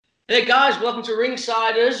Hey guys, welcome to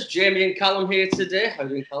Ringsiders. Jamie and Callum here today. How are you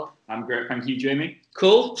doing, Callum? I'm great, thank you, Jamie.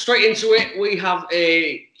 Cool. Straight into it, we have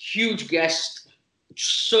a huge guest.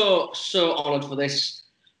 So honoured for this.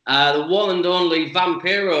 The one and only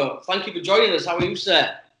Vampiro. Thank you for joining us. How are you,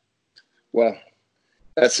 sir? Well,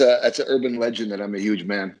 that's an urban legend that I'm a huge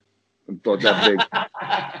man. I'm about that big.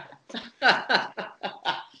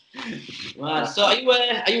 Right, so are you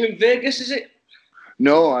in Vegas, is it?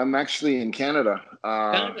 No, I'm actually in Canada.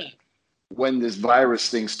 Canada. When this virus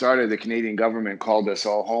thing started, the Canadian government called us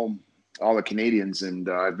all home, all the Canadians, and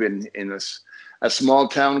I've been in a small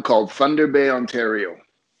town called Thunder Bay, Ontario,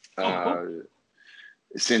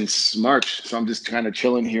 since March. So I'm just kind of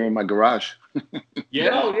chilling here in my garage.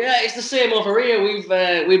 Yeah, it's the same over here. We've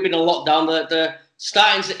been in lockdown. They're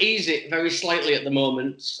starting to ease it very slightly at the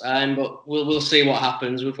moment, but we'll see what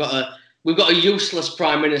happens. We've got a useless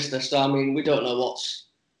prime minister, so I mean we don't know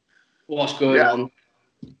what's going on.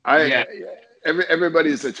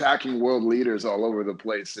 Everybody's attacking world leaders all over the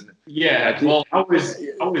place, and I was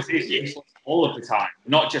useless all of the time,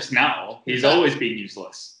 not just now. He's always been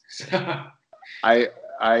useless. I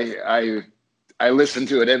listen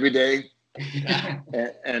to it every day,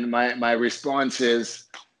 and my response is,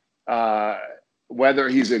 whether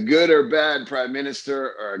he's a good or bad prime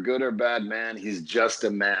minister or a good or bad man, he's just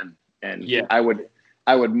a man, and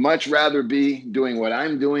I would much rather be doing what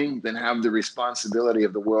I'm doing than have the responsibility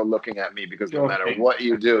of the world looking at me, because no matter what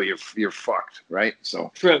you do, you're fucked, right?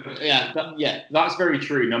 So true. That's very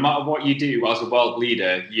true. No matter what you do as a world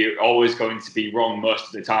leader, you're always going to be wrong most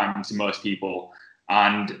of the time to most people.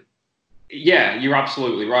 And yeah, you're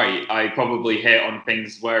absolutely right. I probably hit on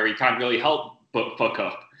things where he can't really help but fuck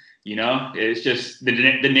up. You know, it's just the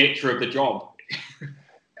nature of the job.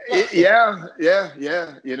 Yeah.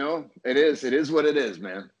 You know, it is what it is,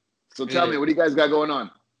 man. So tell me, what do you guys got going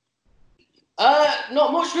on?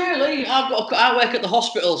 Not much really. I work at the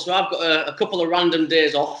hospital, so I've got a couple of random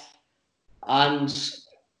days off, and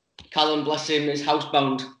Callum, bless him, is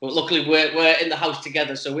housebound. But luckily, we're in the house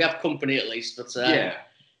together, so we have company at least. But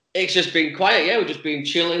it's just been quiet. Yeah, we've just been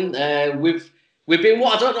chilling. We've been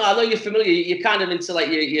I don't know. I know you're familiar. You're kind of into like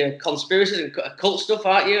your conspiracies and cult stuff,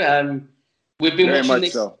 aren't you? We've been Very watching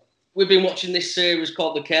much so. We've been watching this series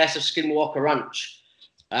called The Curse of Skinwalker Ranch.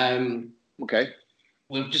 Okay.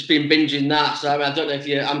 We've just been binging that. So I don't know if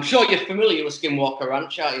I'm sure you're familiar with Skinwalker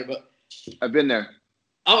Ranch, aren't you? But I've been there.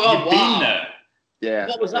 Oh, You've been there? Yeah.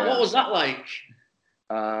 What was that? Yeah. What was that like?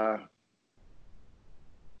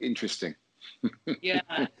 Interesting. Yeah.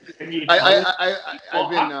 I've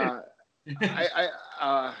been.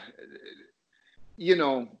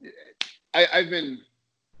 I've been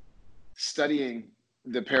studying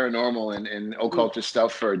the paranormal and occult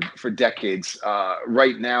stuff for decades.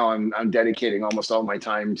 Right now, I'm dedicating almost all my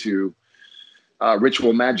time to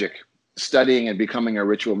ritual magic, studying and becoming a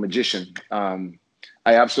ritual magician. I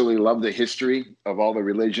absolutely love the history of all the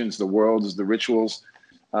religions, the worlds, the rituals.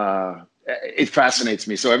 It fascinates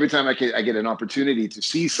me. So every time I get an opportunity to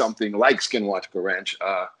see something like Skinwalker Ranch,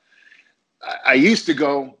 I used to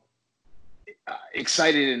go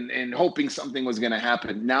excited and hoping something was going to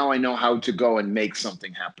happen. Now I know how to go and make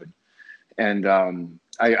something happen. And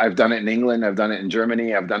I've done it in England. I've done it in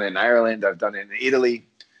Germany. I've done it in Ireland. I've done it in Italy.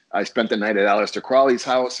 I spent the night at Aleister Crowley's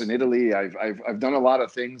house in Italy. I've done a lot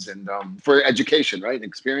of things, and for education, right, and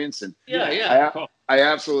experience. And I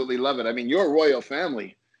absolutely love it. I mean, your royal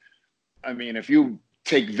family. I mean, if you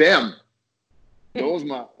take them,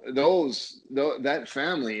 that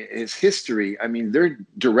family is history. I mean, they're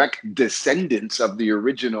direct descendants of the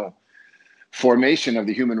original formation of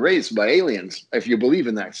the human race by aliens, if you believe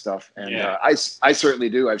in that stuff. And I certainly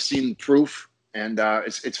do. I've seen proof, and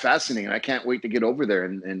it's fascinating. I can't wait to get over there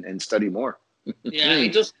and study more. Yeah,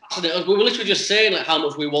 it does fascinate us. We were literally just saying like how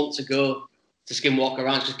much we want to go to Skinwalker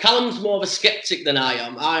Ranch, because Callum's more of a skeptic than I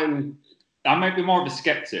am. I might be more of a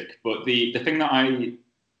skeptic, but the thing that I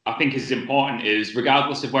think is important is,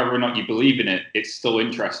 regardless of whether or not you believe in it, it's still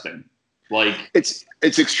interesting. Like it's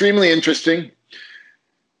extremely interesting.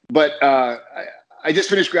 But I just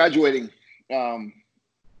finished graduating. I'm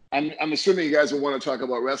assuming you guys will want to talk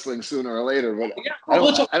about wrestling sooner or later, but I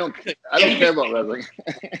don't care about wrestling.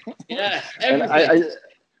 Yeah, everything.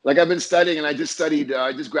 I've been studying, and I just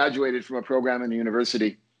graduated from a program in the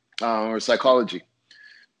university or psychology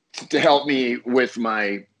to help me with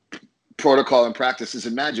my protocol and practices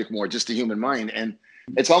in magic more, just the human mind. And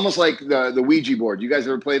it's almost like the Ouija board. You guys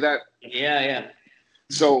ever play that? Yeah.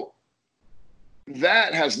 So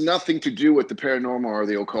that has nothing to do with the paranormal or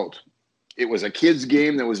the occult. It was a kid's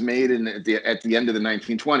game that was made at the end of the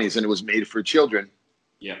 1920s, and it was made for children.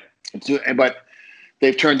 Yeah. But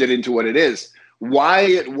they've turned it into what it is. Why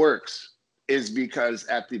it works is because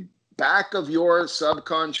at the back of your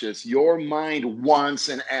subconscious, your mind wants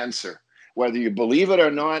an answer. Whether you believe it or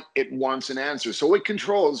not, it wants an answer. So it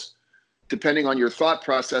controls, depending on your thought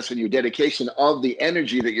process and your dedication of the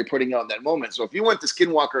energy that you're putting out in that moment. So if you went to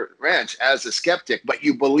Skinwalker Ranch as a skeptic, but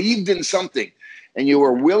you believed in something and you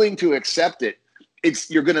were willing to accept it,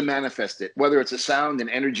 you're going to manifest it, whether it's a sound, an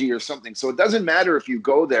energy, or something. So it doesn't matter if you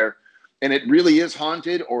go there and it really is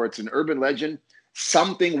haunted or it's an urban legend.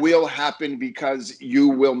 Something will happen because you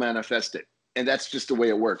will manifest it. And that's just the way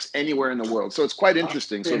it works anywhere in the world. So it's quite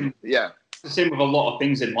interesting. So yeah. It's the same with a lot of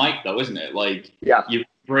things in life, though, isn't it? Like, yeah, your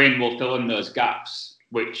brain will fill in those gaps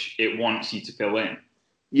which it wants you to fill in.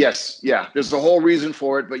 Yes, yeah. There's a whole reason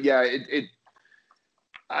for it, but yeah,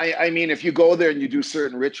 I mean, if you go there and you do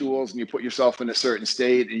certain rituals and you put yourself in a certain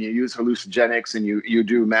state and you use hallucinogenics and you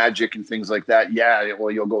do magic and things like that, yeah,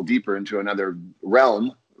 well, you'll go deeper into another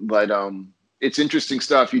realm. But it's interesting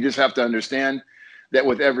stuff. You just have to understand that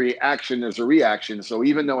with every action, there's a reaction. So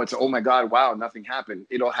even though it's, oh my God, wow, nothing happened,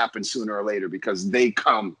 it'll happen sooner or later because they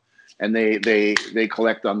come and they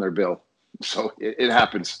collect on their bill. So it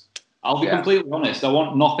happens. I'll be completely honest. I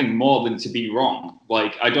want nothing more than to be wrong.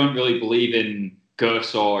 Like, I don't really believe in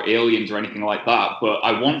ghosts or aliens or anything like that, but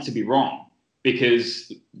I want to be wrong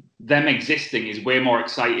because them existing is way more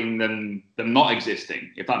exciting than them not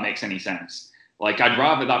existing, if that makes any sense. Like, I'd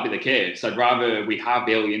rather that be the case. I'd rather we have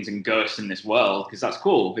aliens and ghosts in this world because that's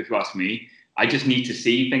cool, if you ask me. I just need to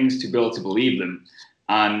see things to be able to believe them.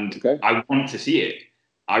 And I want to see it.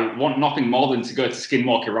 I want nothing more than to go to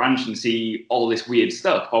Skinwalker Ranch and see all this weird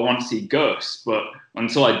stuff. I want to see ghosts, but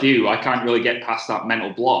until I do, I can't really get past that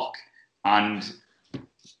mental block. And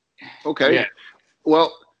yeah.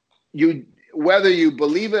 Well, whether you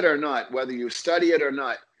believe it or not, whether you study it or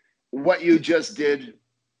not, what you just did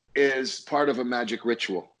is part of a magic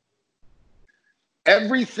ritual.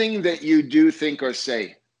 Everything that you do, think, or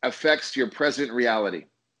say affects your present reality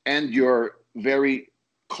and your very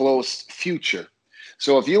close future.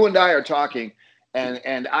 So if you and I are talking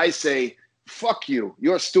and I say, fuck you,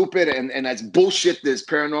 you're stupid and that's bullshit, this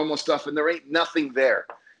paranormal stuff, and there ain't nothing there,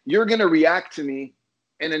 you're going to react to me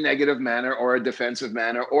in a negative manner or a defensive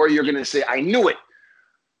manner, or you're going to say, I knew it.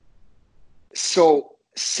 So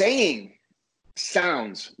saying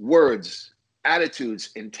sounds, words,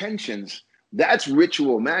 attitudes, intentions, that's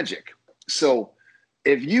ritual magic. So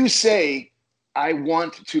if you say, I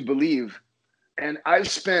want to believe, and I've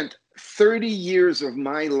spent 30 years of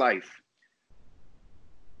my life,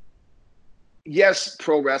 yes,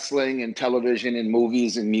 pro wrestling and television and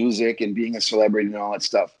movies and music and being a celebrity and all that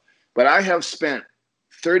stuff, but I have spent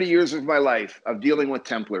 30 years of my life of dealing with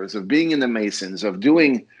Templars, of being in the Masons, of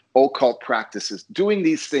doing occult practices, doing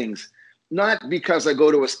these things, not because I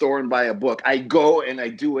go to a store and buy a book. I go and I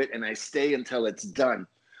do it and I stay until it's done.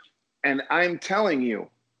 And I'm telling you,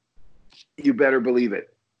 you better believe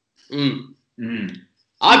it.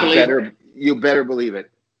 I believe it. You better believe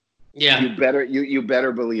it. Yeah. You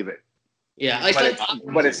better believe it. Yeah.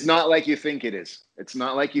 But it's not like you think it is. It's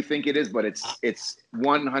not like you think it is, but it's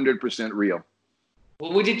 100% real.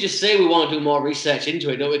 Well, we did just say we want to do more research into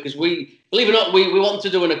it, don't we? Because we, believe it or not, we want to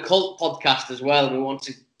do an occult podcast as well. And we want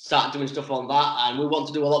to start doing stuff on that. And we want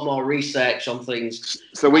to do a lot more research on things.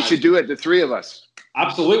 So we should do it, the three of us.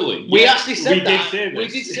 Absolutely. We actually said that. We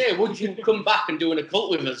did say, would you come back and do an occult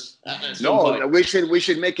with us? No, we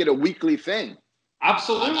should make it a weekly thing.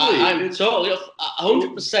 Absolutely. I'm totally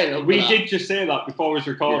 100%. We did just say that before I was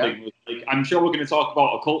recording. Yeah. Like, I'm sure we're going to talk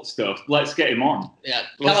about occult stuff. Let's get him on. Yeah,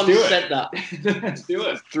 Callum said that. Let's do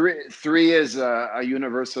it. Three is a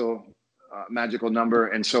universal magical number,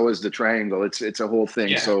 and so is the triangle. It's a whole thing.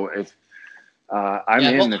 Yeah. So if I'm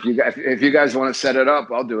in, if you guys want to set it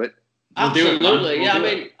up, I'll do it. Absolutely. We'll I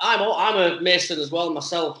mean, I'm a Mason as well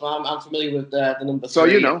myself. I'm familiar with the number 3. So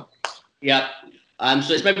you know. Yeah.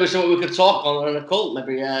 So it's maybe something we could talk on an occult,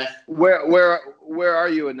 maybe. Where are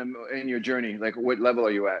you in your journey? Like, what level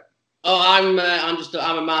are you at? Oh, I'm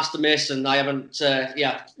a master mason. I haven't.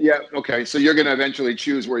 Yeah. Okay. So you're gonna eventually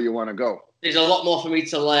choose where you want to go. There's a lot more for me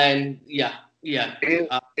to learn. Yeah.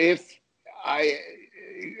 If I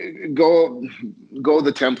go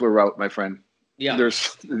the Templar route, my friend. Yeah.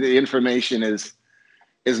 There's the information is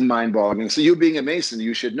mind-boggling. So you being a Mason,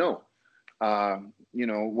 you should know. You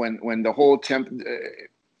know, when the whole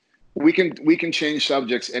we can change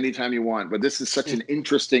subjects anytime you want, but this is such an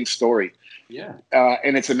interesting story. Yeah.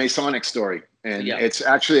 And it's a Masonic story, and it's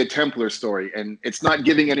actually a Templar story, and it's not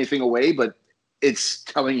giving anything away, but it's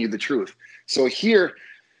telling you the truth. So here,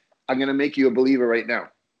 I'm going to make you a believer right now,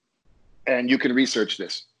 and you can research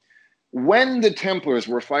this. when the Templars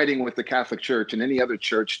were fighting with the Catholic Church and any other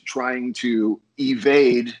church trying to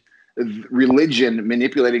evade religion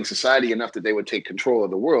manipulating society enough that they would take control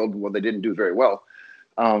of the world, well, they didn't do very well.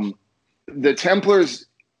 The Templars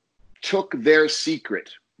took their secret.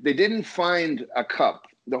 They didn't find a cup.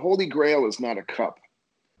 The Holy Grail is not a cup.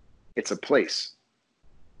 It's a place.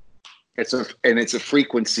 It's a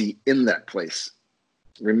frequency in that place.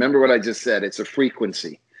 Remember what I just said. It's a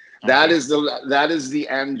frequency. Okay. That is the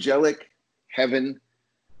angelic heavenly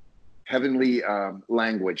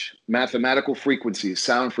language, mathematical frequencies,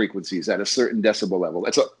 sound frequencies at a certain decibel level.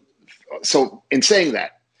 So in saying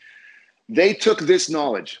that, they took this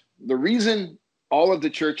knowledge. The reason all of the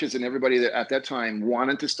churches and everybody that at that time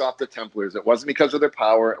wanted to stop the Templars, it wasn't because of their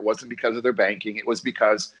power, it wasn't because of their banking, it was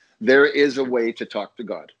because there is a way to talk to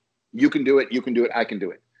God. You can do it, I can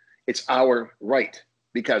do it. It's our right,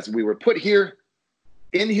 because we were put here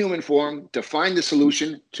in human form to find the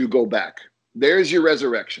solution to go back. There's your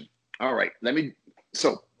resurrection. All right,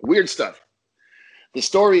 so weird stuff. The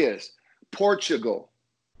story is Portugal.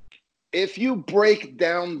 If you break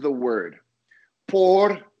down the word,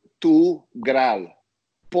 Portugal,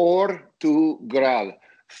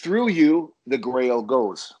 through you, the Grail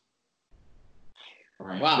goes.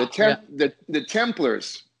 Wow. The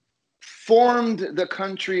Templars formed the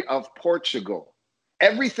country of Portugal.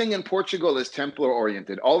 Everything in Portugal is Templar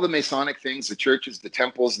oriented. All the Masonic things, the churches, the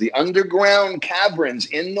temples, the underground caverns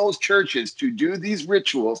in those churches to do these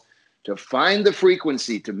rituals, to find the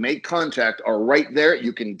frequency, to make contact are right there.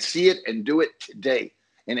 You can see it and do it today.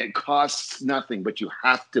 And it costs nothing, but you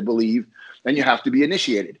have to believe and you have to be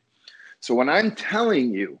initiated. So when I'm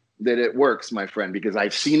telling you that it works, my friend, because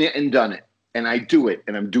I've seen it and done it, and I do it,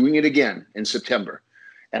 and I'm doing it again in September,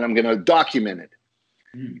 and I'm going to document it,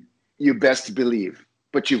 you best believe.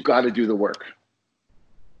 But you've got to do the work.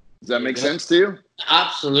 Does that make sense to you?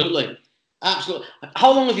 Absolutely. Absolutely.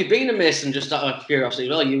 How long have you been a Mason, just out of curiosity?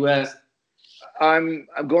 Well, you were... I'm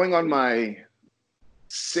going on my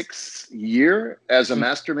 6th year as a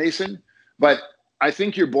Master Mason, but I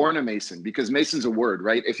think you're born a Mason, because Mason's a word,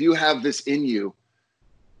 right? If you have this in you,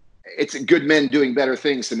 it's good men doing better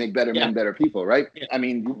things to make better men better people, right? Yeah. I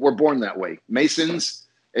mean, we're born that way. Masons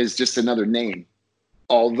is just another name.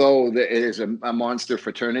 Although it is a monster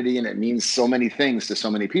fraternity and it means so many things to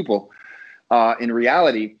so many people, in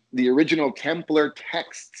reality, the original Templar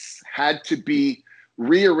texts had to be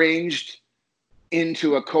rearranged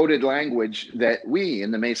into a coded language that we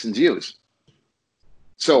in the Masons use.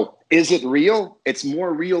 So is it real? It's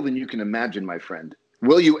more real than you can imagine, my friend.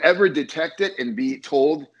 Will you ever detect it and be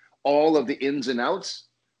told all of the ins and outs?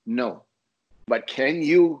 No. But can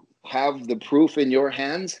you have the proof in your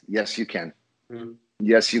hands? Yes, you can.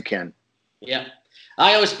 Yes, you can. Yeah.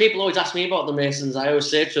 People always ask me about the Masons. I always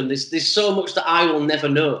say to them, there's so much that I will never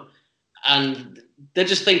know. And they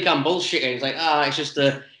just think I'm bullshitting. It's like,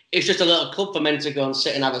 it's just a little club for men to go and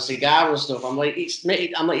sit and have a cigar and stuff. I'm like,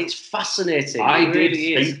 it's fascinating. I did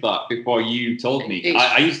think that before you told me.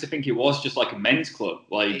 I used to think it was just like a men's club,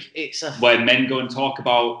 like where men go and talk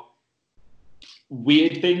about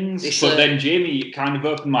weird things. But then Jamie kind of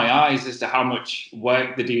opened my eyes as to how much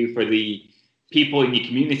work they do for the people in your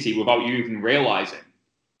community without you even realizing,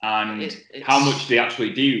 and how much they actually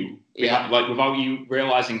do. Like without you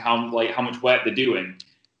realizing how much work they're doing,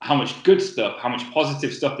 how much good stuff, how much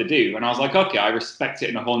positive stuff they do. And I was like, okay, I respect it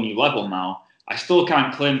in a whole new level now. I still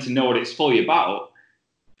can't claim to know what it's fully about,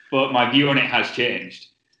 but my view on it has changed.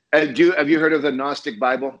 Have you heard of the Gnostic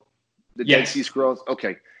Bible? The Dead Sea Scrolls?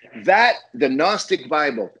 Okay. The Gnostic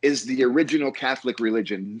Bible is the original Catholic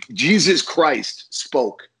religion. Jesus Christ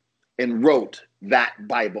spoke and wrote that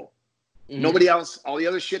Bible. Nobody else, all the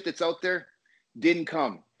other shit that's out there didn't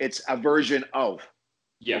come. It's a version of.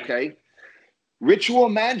 Okay? Ritual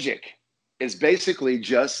magic is basically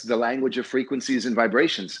just the language of frequencies and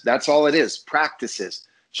vibrations. That's all it is. Practices,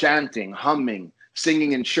 chanting, humming,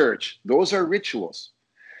 singing in church. Those are rituals.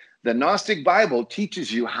 The Gnostic Bible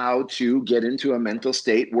teaches you how to get into a mental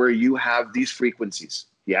state where you have these frequencies.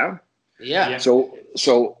 Yeah? Yeah. So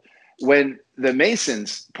when the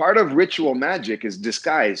Masons, part of ritual magic is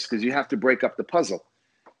disguise, because you have to break up the puzzle.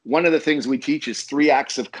 One of the things we teach is 3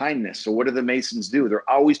 acts of kindness. So what do the Masons do? They're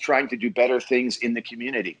always trying to do better things in the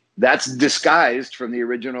community. That's disguised from the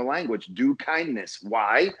original language. Do kindness.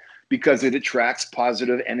 Why? Because it attracts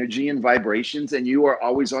positive energy and vibrations, and you are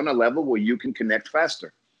always on a level where you can connect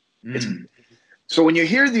faster. So when you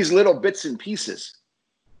hear these little bits and pieces,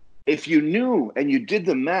 if you knew and you did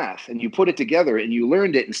the math and you put it together and you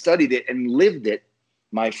learned it and studied it and lived it,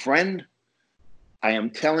 my friend, I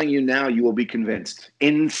am telling you now, you will be convinced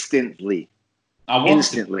instantly. I want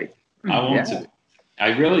to. I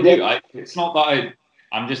really do. It's not that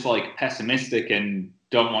I'm just like pessimistic and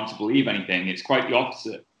don't want to believe anything. It's quite the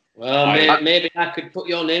opposite. Well, maybe I could put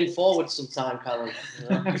your name forward sometime, Callum.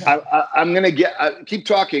 I'm gonna keep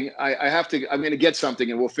talking. I have to. I'm gonna get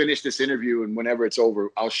something, and we'll finish this interview. And whenever it's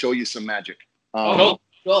over, I'll show you some magic.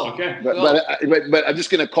 Okay. But I'm just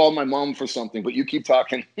gonna call my mom for something. But you keep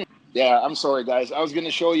talking. Yeah, I'm sorry, guys. I was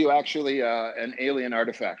gonna show you actually an alien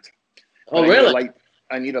artifact. Oh, really?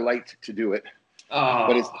 I need a light to do it. Oh.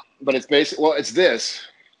 But it's basic. Well, it's this,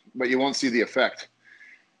 but you won't see the effect.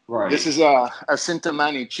 Right. This is a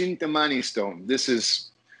Chintamani stone. This is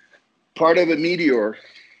part of a meteor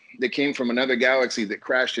that came from another galaxy that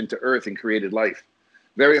crashed into Earth and created life.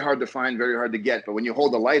 Very hard to find, very hard to get. But when you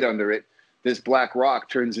hold a light under it, this black rock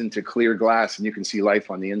turns into clear glass, and you can see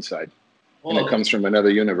life on the inside. And it comes from another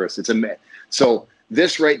universe. So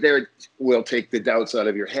this right there will take the doubts out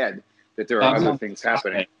of your head that there are other things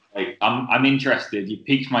happening. Like, I'm interested. You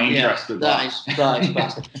piqued my interest with that. Nice. I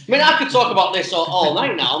mean, I could talk about this all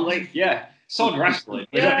night now. I'm like, sod wrestling.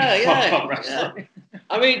 Yeah.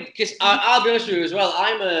 I mean, because I'll be honest with you as well.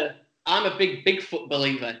 I'm a big Bigfoot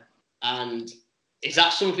believer, and is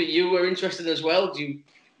that something you were interested in as well? Do you?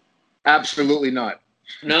 Absolutely not.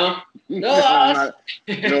 No. No.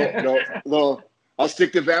 I'll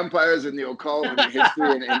stick to vampires and the occult and the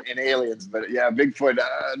history and aliens. But yeah, Bigfoot.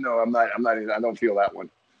 No, I'm not. I don't feel that one.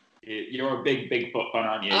 You're a big Bigfoot fan,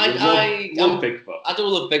 aren't you? I love Bigfoot. I do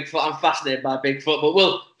love Bigfoot. I'm fascinated by Bigfoot, but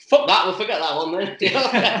we'll forget that one then.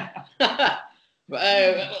 But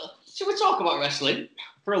should we talk about wrestling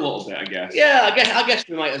for a little bit? I guess. Yeah, I guess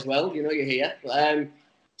we might as well. You know, you're here.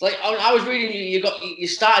 It's like I was reading you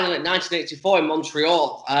started in 1984 in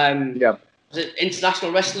Montreal. Was it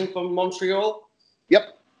International Wrestling from Montreal?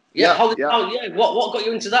 Yep. Yeah. What got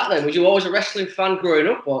you into that then? Was you always a wrestling fan growing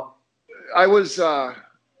up, or? I was a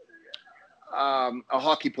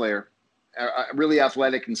hockey player, really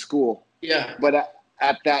athletic in school. Yeah. But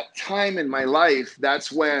at that time in my life,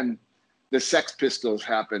 that's when the Sex Pistols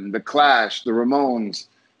happened, the Clash, the Ramones,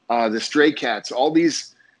 the Stray Cats, all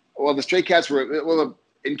these. Well, the Stray Cats were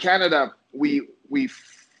in Canada.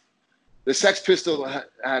 The Sex Pistols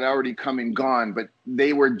had already come and gone, but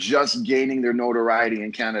they were just gaining their notoriety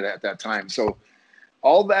in Canada at that time. So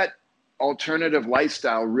all that alternative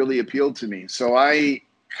lifestyle really appealed to me. So I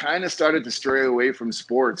kind of started to stray away from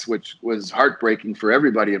sports, which was heartbreaking for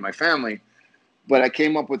everybody in my family. But I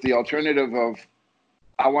came up with the alternative of,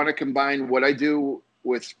 I want to combine what I do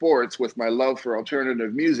with sports with my love for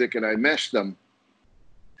alternative music, and I meshed them.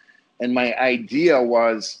 And my idea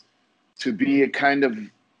was to be a kind of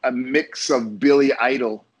a mix of Billy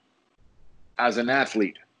Idol as an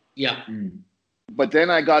athlete. Yeah. But then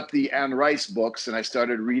I got the Anne Rice books and I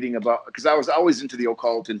started reading about, because I was always into the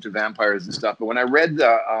occult, into vampires and stuff. But when I read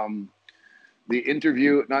the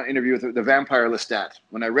Vampire Lestat,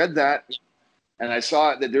 when I read that and I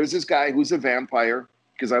saw that there's this guy who's a vampire,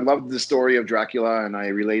 because I loved the story of Dracula and I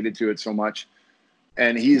related to it so much.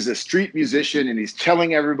 And he's a street musician and he's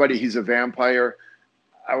telling everybody he's a vampire.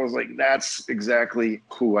 I was like, that's exactly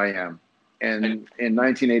who I am. And in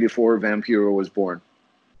 1984, Vampiro was born.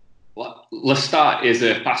 Well, Lestat is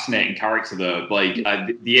a fascinating character, though. Like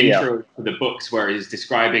the intro to the books, where he's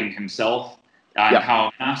describing himself and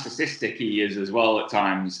how narcissistic he is as well at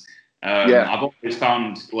times. I've always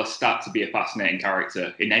found Lestat to be a fascinating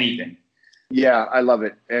character in anything. Yeah, I love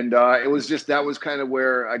it. And it was just, that was kind of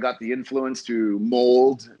where I got the influence to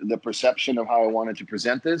mold the perception of how I wanted to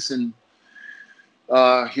present this. And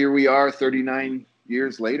here we are 39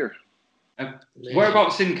 years later.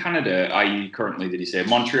 Whereabouts in Canada are you currently, did you say?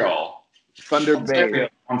 Montreal? Thunder Bay.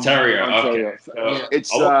 Ontario. Okay.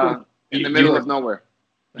 It's in the middle of nowhere.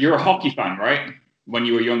 You're a hockey fan, right? When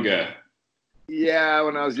you were younger? Yeah,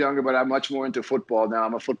 when I was younger, but I'm much more into football now.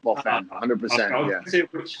 I'm a football fan, 100%. I was going to say,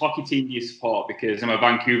 which hockey team do you support? Because I'm a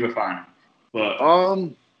Vancouver fan. But I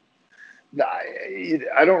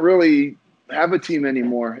don't really have a team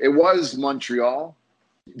anymore. It was Montreal.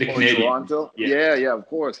 The Canadian. Toronto. Yeah, of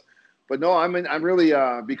course. But no, I'm really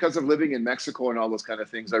because of living in Mexico and all those kind of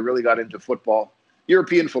things, I really got into football,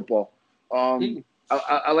 European football. I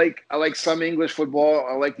like some English football.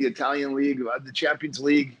 I like the Italian league. The Champions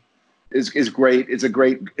League is great. It's a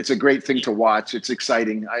great thing to watch. It's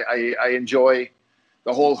exciting. I enjoy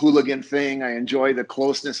the whole hooligan thing. I enjoy the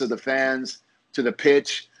closeness of the fans to the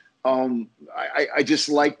pitch. I just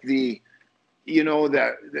like the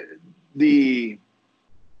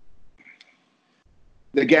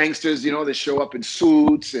gangsters, that show up in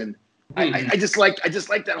suits, and I just like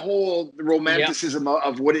that whole romanticism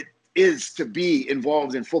of what it is to be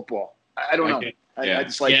involved in football. I don't know. I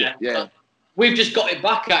just like it. Yeah. we've just got it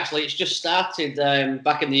back. Actually, it's just started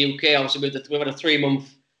back in the UK. Obviously, we've had a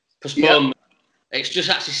 3-month postponement. It's just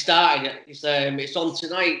actually started. It's on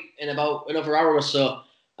tonight in about another hour or so.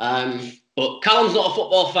 But Callum's not a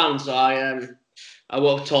football fan, so I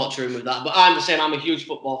won't torture him with that. But I'm the same. I'm a huge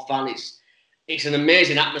football fan. It's an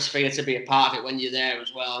amazing atmosphere to be a part of it when you're there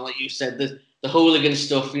as well. And like you said, the hooligan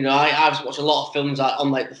stuff. You know, I've watched a lot of films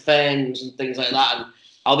on like the Ferns and things like that, and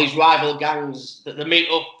how these rival gangs that they meet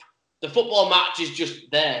up. The football match is just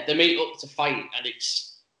there. They meet up to fight, and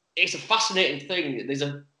it's a fascinating thing. There's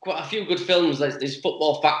quite a few good films. There's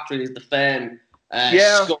Football Factory, there's The Fern.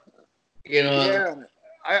 Scott, you know. Yeah.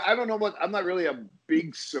 I don't know what. I'm not really a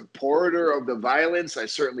big supporter of the violence. I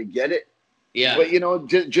certainly get it. Yeah. But, you know,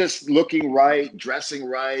 just looking right, dressing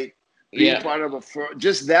right, being part of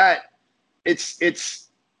just that. It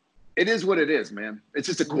is what it is, man. It's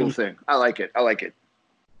just a cool thing. I like it.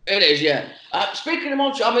 It is, yeah. Speaking of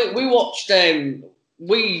Montreal, I mean,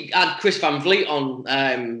 we had Chris Van Vliet on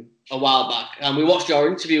a while back, and we watched your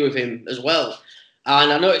interview with him as well.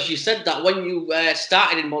 And I noticed you said that when you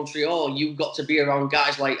started in Montreal, you got to be around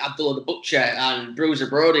guys like Abdullah the Butcher and Bruiser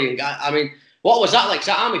Brody. And I mean, what was that like?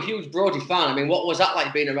 'Cause I'm a huge Brody fan. I mean, what was that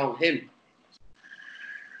like being around him?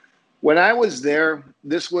 When I was there,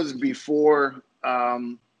 this was before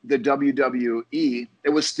the WWE. It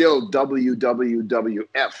was still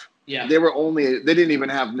WWWF. Yeah. They didn't even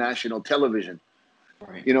have national television.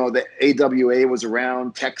 Right. You know, the AWA was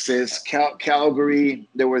around, Texas, Calgary.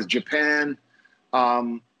 There was Japan.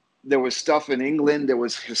 There was stuff in England. There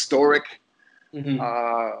was historic. Mm-hmm.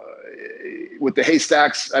 With the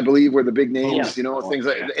Haystacks, I believe, were the big names. Yeah. You know, things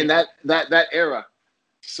like in that era.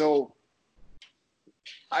 So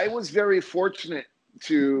I was very fortunate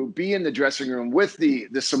to be in the dressing room with the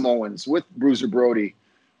Samoans, with Bruiser Brody.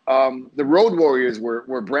 The Road Warriors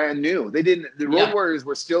were brand new. The Road Warriors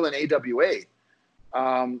were still in AWA.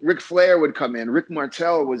 Ric Flair would come in. Rick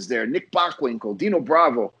Martel was there. Nick Bockwinkel, Dino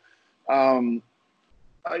Bravo. I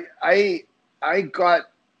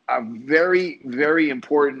got a very, very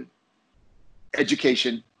important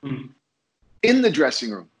education in the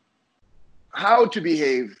dressing room. How to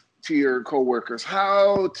behave to your coworkers,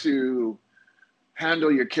 how to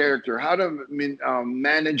handle your character, how to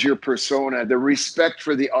manage your persona, the respect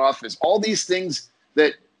for the office, all these things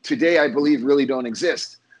that today I believe really don't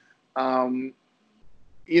exist. You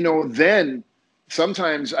know, then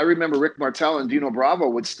sometimes I remember Rick Martel and Dino Bravo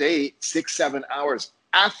would stay 6-7 hours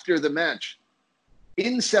after the match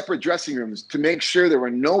in separate dressing rooms to make sure there were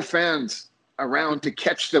no fans around to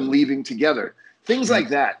catch them leaving together. Things like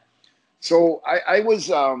that. So I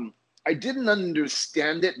didn't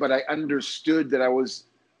understand it, but I understood that I was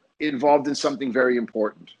involved in something very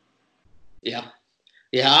important. Yeah.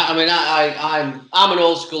 I mean, I'm an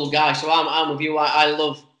old school guy, so I'm with you. I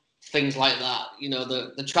love things like that. You know,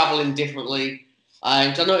 the traveling differently.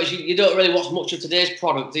 I notice you don't really watch much of today's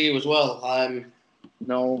product, do you, as well?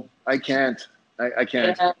 No, I can't. I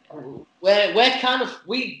can't. We're kind of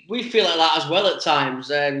we feel like that as well at times.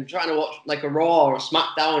 Trying to watch like a Raw or a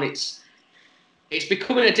SmackDown, it's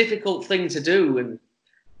becoming a difficult thing to do. And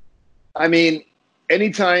I mean,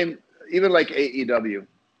 anytime, even like AEW,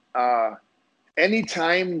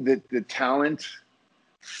 anytime that the talent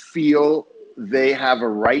feel they have a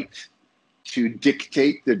right to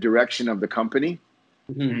dictate the direction of the company,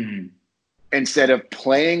 instead of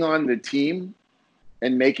playing on the team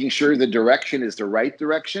and making sure the direction is the right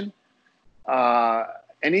direction,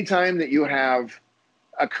 anytime that you have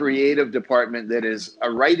a creative department that is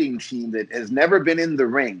a writing team that has never been in the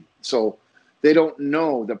ring, so they don't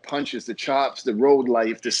know the punches, the chops, the road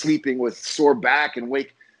life, the sleeping with sore back and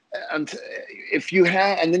wake. And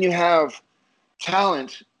then you have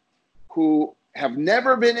talent who have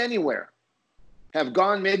never been anywhere, have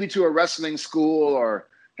gone maybe to a wrestling school or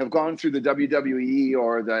have gone through the WWE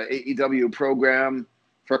or the AEW program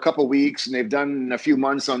for a couple weeks, and they've done a few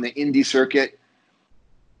months on the indie circuit.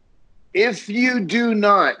 If you do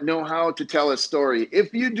not know how to tell a story,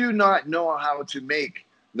 if you do not know how to make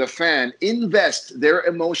the fan invest their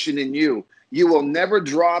emotion in you, you will never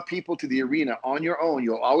draw people to the arena on your own.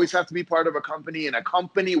 You'll always have to be part of a company and a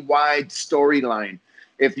company-wide storyline.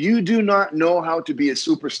 If you do not know how to be a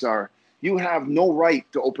superstar, you have no right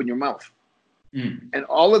to open your mouth. And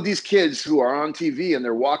all of these kids who are on TV and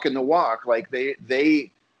they're walking the walk, like the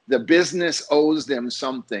business owes them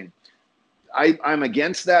something. I'm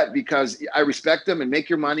against that because I respect them and make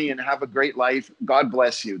your money and have a great life. God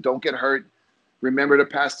bless you. Don't get hurt. Remember to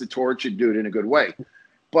pass the torch and do it in a good way.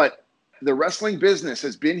 But the wrestling business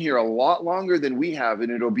has been here a lot longer than we have,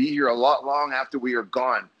 and it'll be here a lot long after we are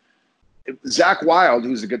gone. Zach Wilde,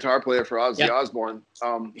 who's a guitar player for Ozzy Yep. Osbourne,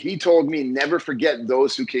 he told me never forget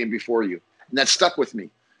those who came before you, and that stuck with me.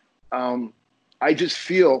 I just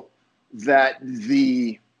feel that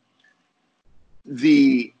the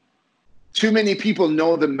too many people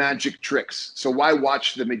know the magic tricks, so why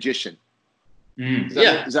watch the magician? Mm.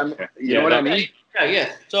 You know what I mean?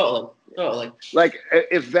 Yeah, totally. Like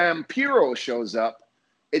if Vampiro shows up,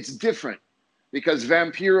 it's different because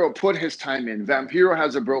Vampiro put his time in. Vampiro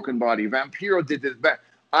has a broken body. Vampiro did this.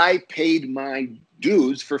 I paid my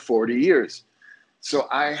dues for 40 years. So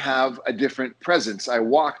I have a different presence. I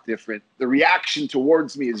walk different. The reaction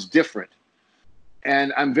towards me is different.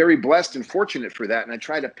 And I'm very blessed and fortunate for that. And I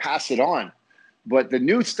try to pass it on. But the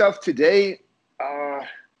new stuff today,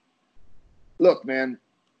 look, man,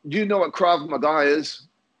 do you know what Krav Maga is?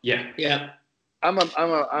 Yeah. I'm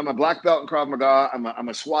a black belt in Krav Maga. I'm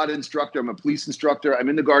a SWAT instructor. I'm a police instructor. I'm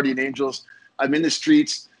in the Guardian Angels. I'm in the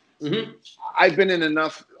streets. Mm-hmm. I've been in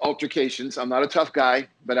enough altercations. I'm not a tough guy,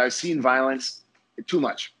 but I've seen violence too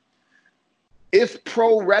much. If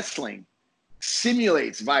pro wrestling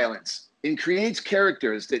simulates violence and creates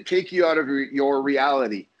characters that take you out of your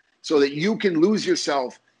reality so that you can lose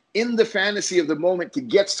yourself in the fantasy of the moment to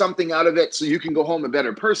get something out of it so you can go home a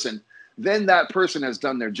better person, then that person has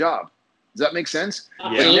done their job. Does that make sense? Yeah.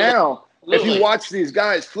 But now, if Absolutely. you watch these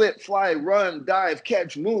guys flip, fly, run, dive,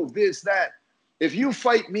 catch, move, this, that, if you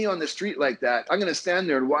fight me on the street like that, I'm going to stand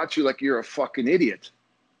there and watch you like you're a fucking idiot.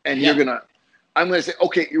 And I'm going to say,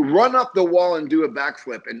 okay, you run up the wall and do a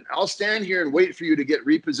backflip. And I'll stand here and wait for you to get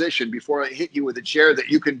repositioned before I hit you with a chair that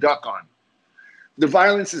you can duck on. The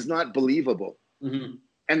violence is not believable. Mm-hmm.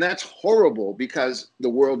 And that's horrible because the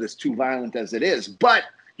world is too violent as it is. But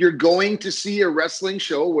you're going to see a wrestling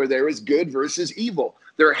show where there is good versus evil.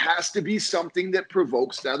 There has to be something that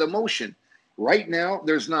provokes that emotion. Right now,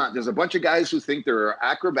 there's not. There's a bunch of guys who think they're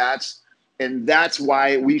acrobats, and that's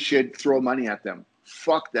why we should throw money at them.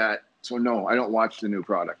 Fuck that. So no, I don't watch the new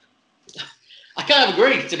product. I kind of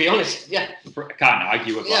agree, to be honest. Yeah. I can't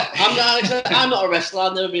argue with Yeah, that. I'm not a wrestler.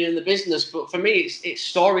 I've never been in the business, but for me, it's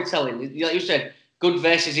storytelling. Like you said, good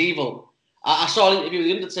versus evil. I saw an interview with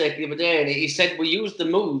The Undertaker the other day, and he said we use the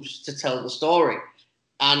moves to tell the story.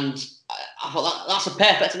 And I thought that's a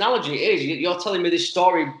perfect analogy. It is. You're telling me this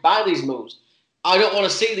story by these moves. I don't want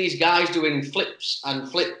to see these guys doing flips and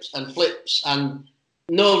flips and flips and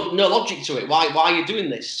no logic to it. Why are you doing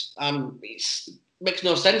this? It makes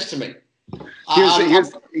no sense to me.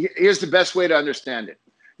 Here's the best way to understand it.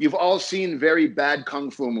 You've all seen very bad kung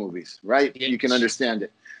fu movies, right? Yes. You can understand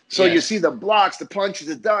it. So you see the blocks, the punches,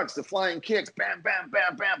 the ducks, the flying kicks, bam, bam,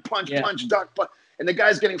 bam, bam, punch, punch, duck, punch, and the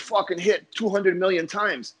guy's getting fucking hit 200 million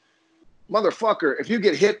times. Motherfucker, if you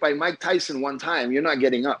get hit by Mike Tyson one time, you're not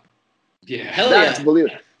getting up. Yeah. Hell That's yeah.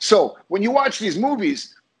 believable. So when you watch these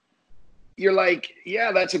movies, you're like,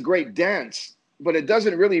 yeah, that's a great dance, but it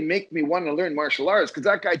doesn't really make me want to learn martial arts because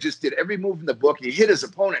that guy just did every move in the book. He hit his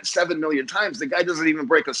opponent 7 million times. The guy doesn't even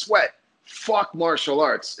break a sweat. Fuck martial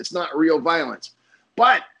arts. It's not real violence.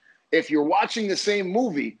 But if you're watching the same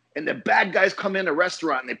movie and the bad guys come in a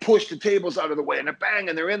restaurant and they push the tables out of the way and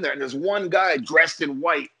they're in there and there's one guy dressed in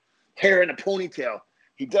white, hair in a ponytail.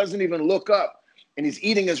 He doesn't even look up. And he's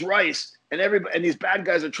eating his rice, and these bad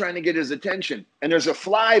guys are trying to get his attention. And there's a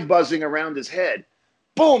fly buzzing around his head.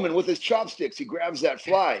 Boom! And with his chopsticks, he grabs that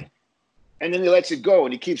fly. And then he lets it go,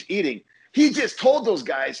 and he keeps eating. He just told those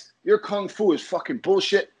guys, your kung fu is fucking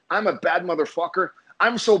bullshit. I'm a bad motherfucker.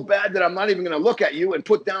 I'm so bad that I'm not even going to look at you and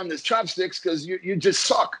put down this chopsticks because you just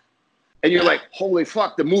suck. And you're like, holy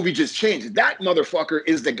fuck, the movie just changed. That motherfucker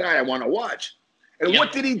is the guy I want to watch. And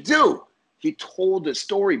what did he do? He told the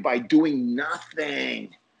story by doing nothing.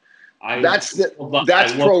 That's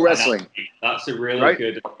pro wrestling. That's a really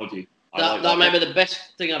good analogy. That might be the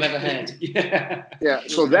best thing I've ever heard. Yeah.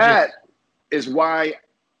 So that is why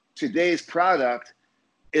today's product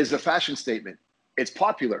is a fashion statement. It's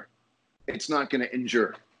popular. It's not going to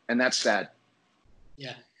endure, and that's sad.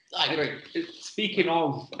 Yeah, I agree. Speaking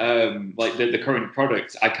of like the current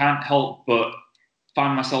products, I can't help but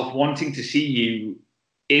find myself wanting to see you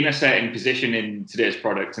in a certain position in today's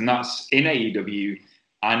product, and that's in AEW.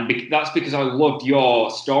 And that's because I loved your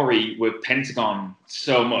story with Pentagon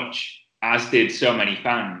so much, as did so many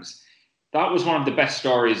fans. That was one of the best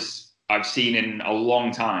stories I've seen in a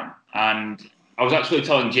long time. And I was actually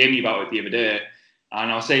telling Jamie about it the other day, and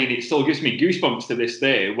I was saying it still gives me goosebumps to this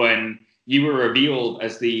day when you were revealed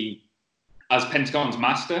as Pentagon's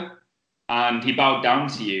master, and he bowed down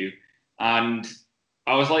to you. And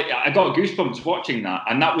I was like, I got goosebumps watching that.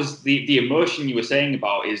 And that was the emotion you were saying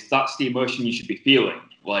about that's the emotion you should be feeling.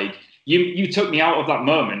 Like you took me out of that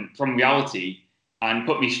moment from reality and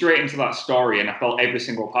put me straight into that story, and I felt every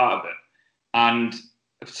single part of it. And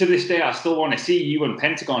to this day, I still want to see you and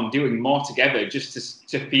Pentagon doing more together, just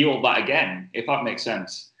to feel that again, if that makes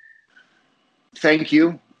sense. Thank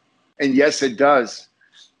you. And yes, it does.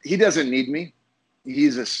 He doesn't need me.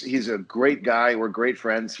 He's a great guy. We're great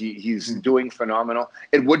friends. He's doing phenomenal.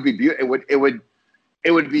 It would be beautiful.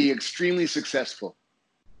 It would be extremely successful.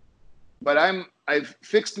 But I've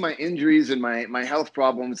fixed my injuries and my health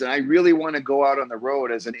problems, and I really want to go out on the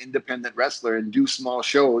road as an independent wrestler and do small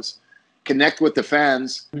shows, connect with the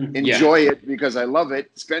fans, enjoy it because I love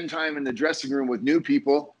it, spend time in the dressing room with new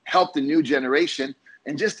people, help the new generation,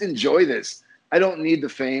 and just enjoy this. I don't need the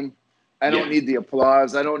fame. I don't need the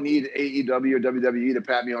applause. I don't need AEW or WWE to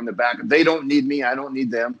pat me on the back. They don't need me. I don't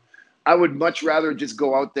need them. I would much rather just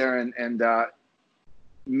go out there and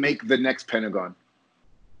make the next Pentagon.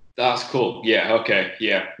 That's cool. Yeah. Okay.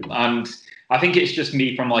 Yeah. And I think it's just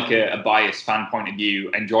me from like a biased fan point of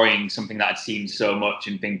view, enjoying something that I'd seen so much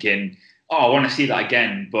and thinking, oh, I want to see that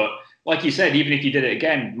again. But like you said, even if you did it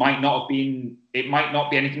again, it might not be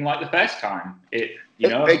anything like the first time. It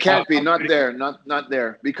can't be. Not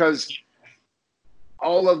there. Because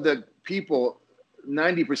all of the people,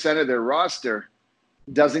 90% of their roster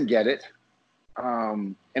doesn't get it.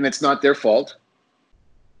 And it's not their fault.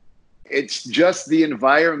 It's just the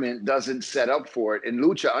environment doesn't set up for it. In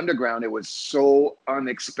Lucha Underground, it was so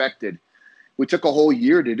unexpected. We took a whole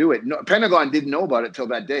year to do it. No, Pentagon didn't know about it till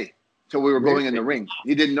that day, till we were going in the ring.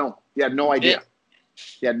 He didn't know. He had no idea.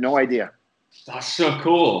 He had no idea. That's so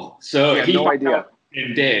cool. So he had no idea.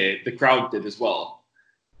 And the crowd did as well.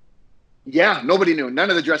 Yeah, nobody knew. None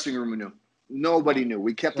of the dressing room knew. Nobody knew.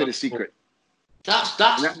 We kept it a secret. That's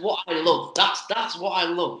what I love. That's what I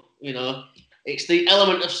love. You know, it's the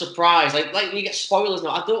element of surprise. Like when you get spoilers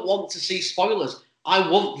now, I don't want to see spoilers. I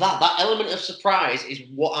want that. That element of surprise is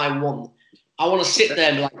what I want. I want to sit there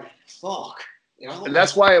and be like, fuck. You know? And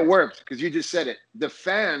that's why it worked, because you just said it. The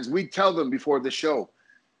fans, we tell them before the show,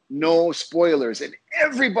 no spoilers. And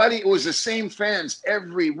everybody, it was the same fans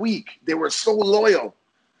every week. They were so loyal.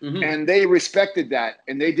 Mm-hmm. And they respected that.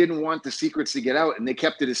 And they didn't want the secrets to get out. And they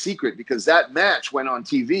kept it a secret because that match went on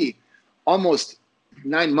TV almost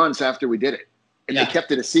 9 months after we did it. And they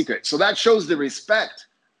kept it a secret. So that shows the respect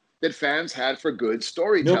that fans had for good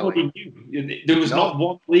storytelling. Nobody knew. There was not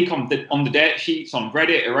one leak on the dirt sheets, on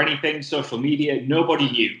Reddit or anything, social media.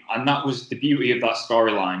 Nobody knew. And that was the beauty of that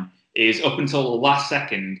storyline, is up until the last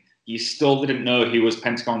second, you still didn't know he was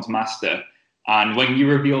Pentagon's master. And when you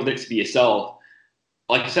revealed it to be yourself,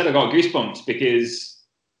 like I said, I got goosebumps because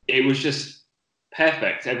it was just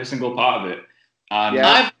perfect, every single part of it. And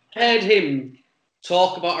I've heard him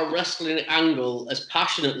talk about a wrestling angle as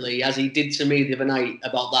passionately as he did to me the other night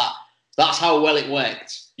about that. That's how well it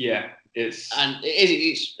worked. Yeah, it's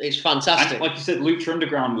fantastic. And like you said, Lucha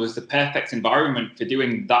Underground was the perfect environment for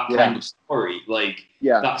doing that kind of story. Like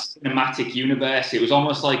that cinematic universe. It was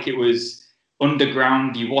almost like it was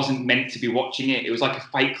underground. You wasn't meant to be watching it. It was like a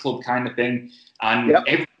Fight Club kind of thing. And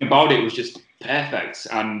everything about it was just perfect.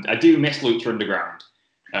 And I do miss Lucha Underground.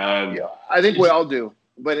 I think we all do.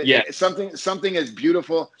 But it's something as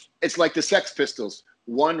beautiful. It's like the Sex Pistols.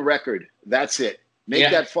 One record. That's it. Make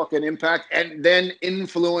that fucking impact and then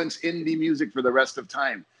influence indie music for the rest of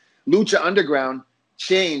time. Lucha Underground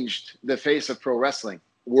changed the face of pro wrestling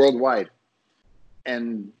worldwide.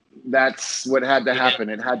 And that's what had to happen.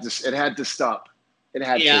 It had to stop. It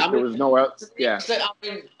had to. There was no else. Yeah.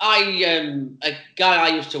 A guy I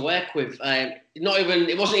used to work with, it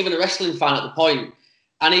wasn't even a wrestling fan at the point.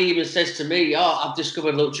 And he even says to me, I've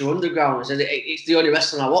discovered Lucha Underground. He says, it's the only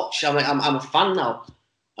wrestling I watch. I'm a fan now.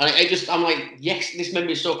 And I'm like, yes, this made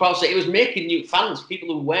me so proud. So it was making new fans, people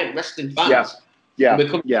who weren't wrestling fans.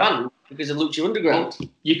 Become fans because of Lucha Underground. Well,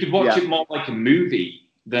 you could watch it more like a movie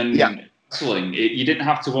than wrestling. You didn't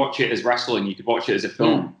have to watch it as wrestling. You could watch it as a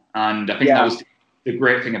film. And I think that was the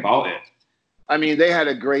great thing about it. I mean, they had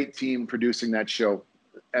a great team producing that show.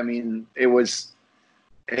 I mean, it was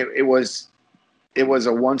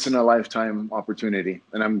a once in a lifetime opportunity,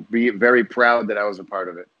 and I'm very proud that I was a part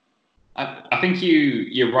of it. I think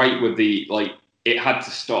you're right with it had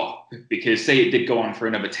to stop, because say it did go on for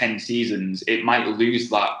another 10 seasons, it might lose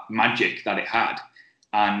that magic that it had.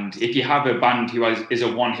 And if you have a band who is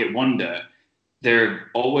a one-hit wonder, they're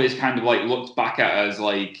always kind of like looked back at as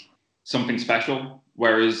like something special.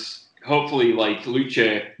 Whereas hopefully like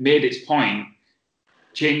Lucha made its point,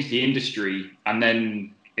 changed the industry, and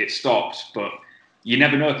then it stopped. But you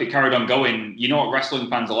never know if it carried on going. You know what wrestling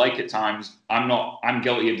fans are like at times. I'm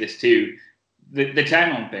guilty of this too. They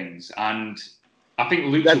turn on things. And I think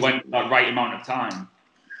Lucha went that right amount of time.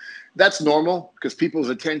 That's normal, because people's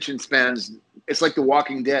attention spans, It's like The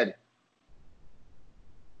Walking Dead.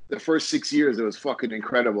 The first 6 years, it was fucking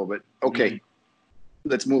incredible. But okay,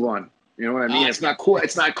 let's move on. You know what I mean? It's not cool.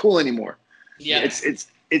 It's not cool anymore. Yeah. It's.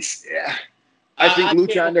 I think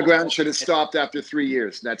Lucha Underground should have stopped after 3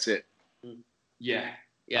 years. That's it. Yeah.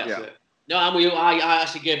 That's it. No, I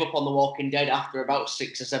actually gave up on The Walking Dead after about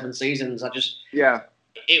 6 or 7 seasons.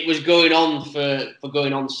 It was going on for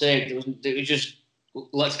going on's sake. It was just,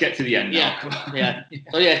 let's get to the end now. Yeah.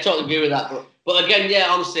 So yeah, totally agree with that. But again, yeah,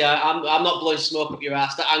 honestly, I'm not blowing smoke up your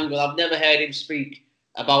ass. That Angle, I've never heard him speak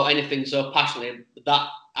about anything so passionately. That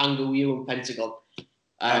Angle, you and Pentagon.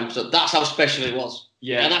 So that's how special it was.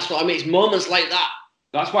 Yeah. And that's what I mean. It's moments like that.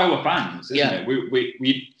 That's why we're fans, isn't it?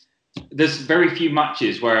 We there's very few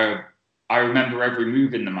matches where I remember every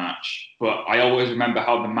move in the match, but I always remember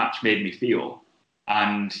how the match made me feel.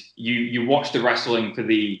 And you watch the wrestling for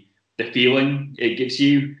the feeling it gives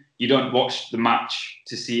you. You don't watch the match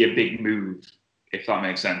to see a big move, if that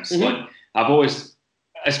makes sense. Mm-hmm. Like I've always,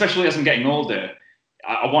 especially as I'm getting older,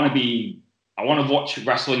 I want to watch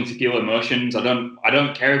wrestling to feel emotions. I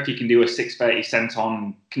don't care if you can do a 630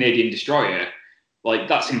 senton Canadian Destroyer. Like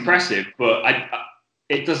that's impressive, but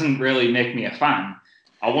it doesn't really make me a fan.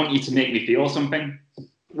 I want you to make me feel something.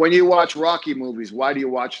 When you watch Rocky movies, why do you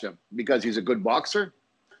watch them? Because he's a good boxer?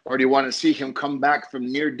 Or do you want to see him come back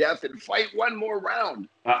from near death and fight one more round?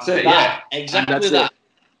 That's it, Exactly that.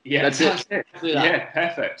 Yeah, that's it. Yeah,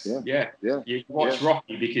 perfect. Yeah. You watch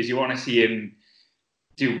Rocky because you want to see him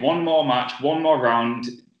do one more match, one more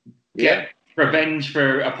round, get revenge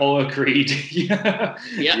for Apollo Creed. Yeah.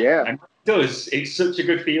 And it does. It's such a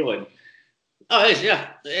good feeling. Oh, it is,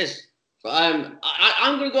 yeah. It is. But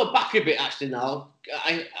I'm going to go back a bit, actually, now.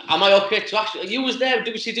 Am I okay to actually... You was there at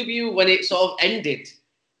WCW when it sort of ended.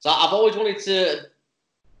 So I've always wanted to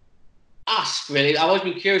ask, really. I've always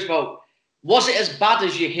been curious about, was it as bad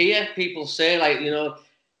as you hear people say? Like, you know,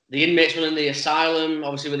 the inmates running the asylum,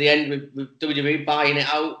 obviously with the end with WWE buying it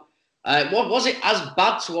out. Was it as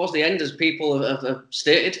bad towards the end as people have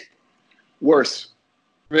stated? Worse.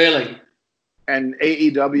 Really? And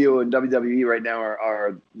AEW and WWE right now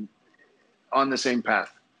are on the same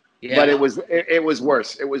path. Yeah. But it was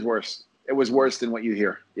worse. It was worse. It was worse than what you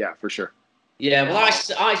hear. Yeah, for sure. Yeah, well, I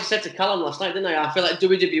actually said to Callum last night, didn't I? I feel like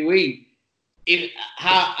WWE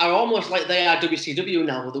are almost like they are WCW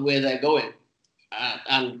now with the way they're going.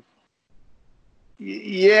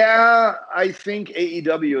 Yeah, I think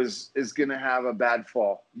AEW is going to have a bad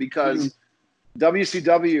fall because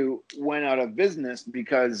WCW went out of business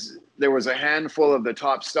because there was a handful of the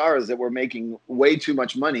top stars that were making way too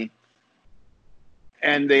much money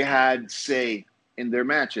and they had say in their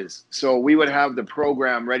matches. So we would have the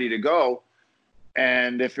program ready to go.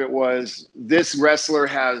 And if it was, this wrestler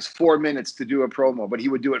has 4 minutes to do a promo, but he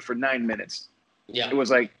would do it for 9 minutes. Yeah. It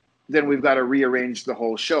was like, then we've got to rearrange the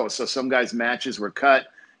whole show. So some guys' matches were cut,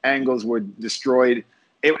 angles were destroyed.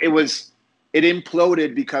 It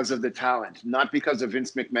imploded because of the talent, not because of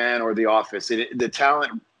Vince McMahon or The Office. The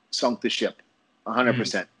talent sunk the ship,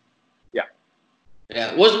 100%.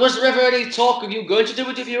 Yeah. Was there ever any talk of you going to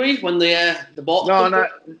WWE when they bought? No,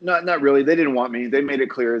 not really. They didn't want me. They made it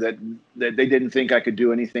clear that they didn't think I could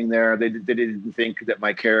do anything there. They didn't think that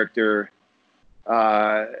my character,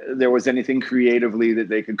 there was anything creatively that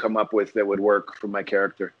they could come up with that would work for my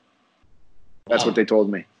character. That's what they told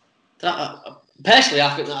me. Personally,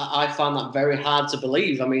 I find that very hard to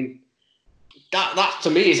believe. I mean, that to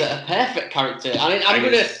me is a perfect character. I mean,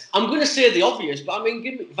 I'm gonna say the obvious, but I mean,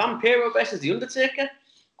 give me Vampiro versus The Undertaker.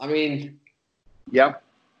 I mean, yeah.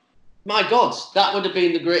 My God, that would have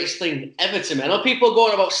been the greatest thing ever to me. I know people are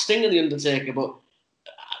going about Sting and The Undertaker, but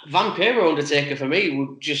Vampiro Undertaker for me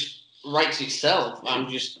would just writes itself.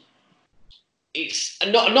 It's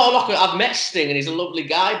not a knock. I've met Sting and he's a lovely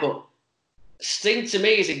guy, but Sting to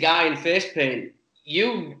me is a guy in face paint.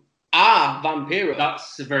 You are Vampiro.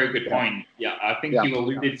 That's a very good point. Yeah, I think you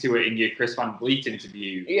alluded to it in your Chris Van Vliet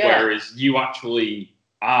interview, whereas you actually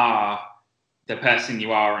are the person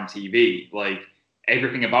you are on TV. Like,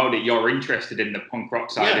 everything about it, you're interested in the punk rock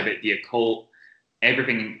side of it, the occult,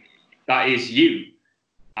 everything. That is you.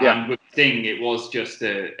 And with Sting, it was just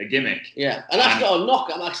a gimmick. Yeah, and that's not a knock.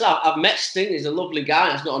 Like I said, I've met Sting. He's a lovely guy.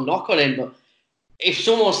 That's not a knock on him. But if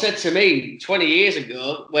someone said to me 20 years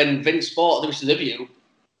ago when Vince bought WCW,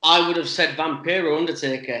 I would have said Vampiro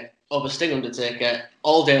Undertaker over Sting Undertaker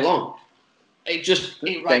all day long. It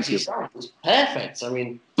writes itself. It's perfect. I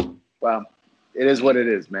mean, well, it is what it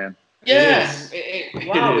is, man. Yeah, it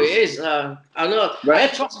is. I know. But,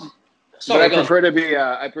 I prefer to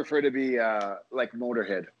be like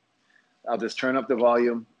Motorhead. I'll just turn up the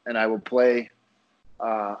volume and I will play.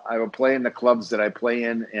 I will play in the clubs that I play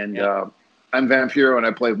in, and I'm Vampiro, and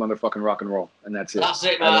I play motherfucking rock and roll, and that's it. That's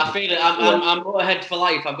it, man. I feel it. I'm Motorhead for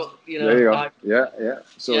life. I've got, There you go. Yeah.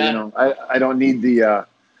 So I don't need the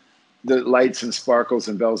lights and sparkles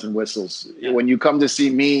and bells and whistles. Yeah. When you come to see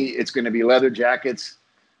me, it's going to be leather jackets,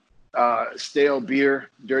 stale beer,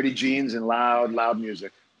 dirty jeans, and loud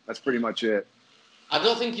music. That's pretty much it. I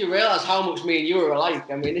don't think you realise how much me and you are alike.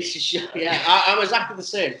 I mean, this is I'm exactly the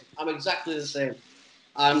same.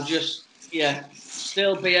 I'm just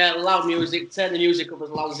still beer, loud music, turn the music up as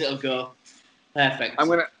loud as it'll go. Perfect. I'm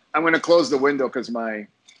gonna close the window because my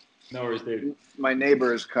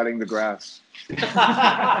neighbor is cutting the grass.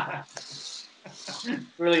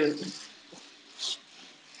 Brilliant.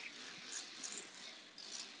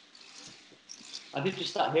 I did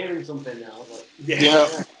just start hearing something now.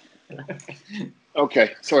 Yeah.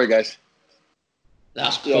 Okay. Sorry, guys.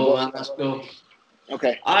 That's cool, man. That's cool.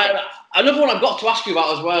 Okay. Another one I've got to ask you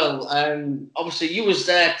about as well. Obviously, you was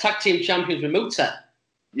tag team champions with Muta.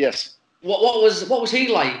 Yes. What was he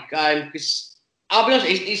like? Because I'll be honest,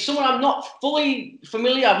 he's someone I'm not fully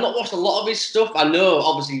familiar. I've not watched a lot of his stuff. I know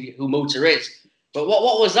obviously who Muta is, but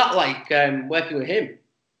what was that like working with him?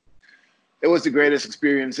 It was the greatest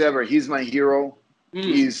experience ever. He's my hero.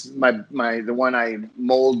 He's the one I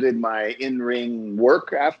molded my in-ring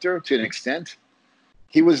work after to an extent.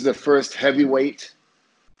 He was the first heavyweight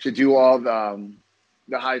to do all the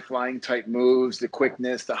high-flying type moves, the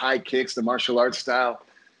quickness, the high kicks, the martial arts style.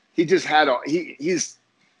 He just had he's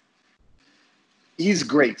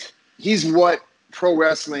great. He's what pro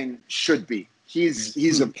wrestling should be.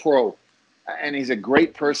 He's a pro, and he's a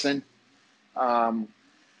great person.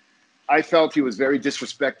 I felt he was very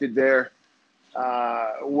disrespected there.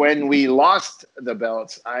 When we lost the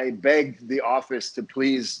belts, I begged the office to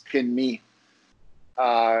please pin me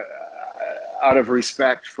out of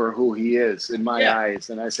respect for who he is in my eyes.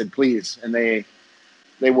 And I said, please. And they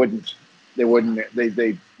wouldn't. They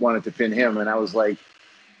wanted to pin him. And I was like,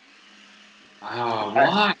 oh,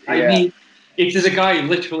 what? I mean, if there's a guy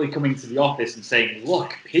literally coming to the office and saying,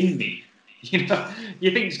 look, pin me, you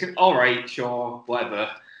think he's going to, all right, sure, whatever.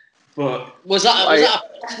 But was that a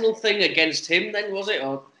personal thing against him then, was it?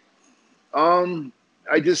 Or?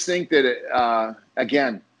 I just think that,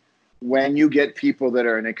 again, when you get people that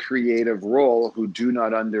are in a creative role who do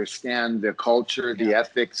not understand the culture, the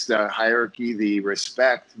ethics, the hierarchy, the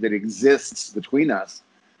respect that exists between us,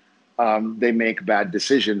 they make bad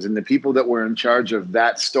decisions. And the people that were in charge of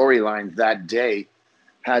that storyline that day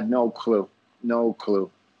had no clue.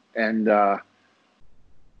 And, I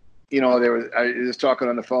was talking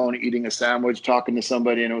on the phone, eating a sandwich, talking to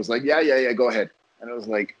somebody, and it was like, yeah, go ahead. And it was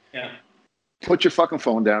like, put your fucking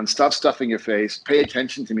phone down, stop stuffing your face, pay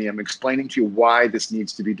attention to me. I'm explaining to you why this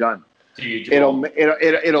needs to be done.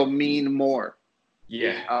 It'll mean more.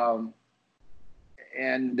 Yeah.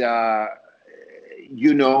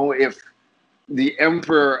 If the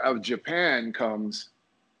Emperor of Japan comes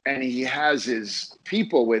and he has his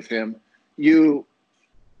people with him, you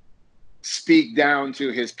speak down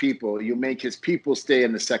to his people. You make his people stay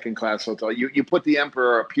in the second-class hotel. You put the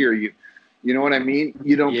Emperor up here. You know what I mean?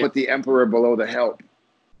 You don't put the Emperor below the help.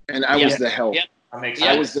 And I was the help. Yeah.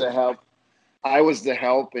 I was the help. I was the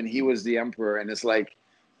help, and he was the Emperor. And it's like,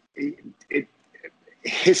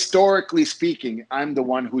 historically speaking, I'm the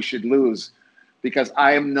one who should lose because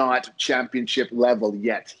I am not championship level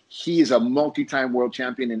yet. He is a multi-time world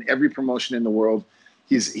champion in every promotion in the world.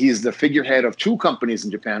 He's the figurehead of two companies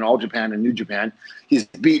in Japan, All Japan and New Japan. He's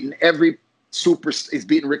beaten every he's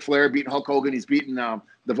beaten Ric Flair, beaten Hulk Hogan, he's beaten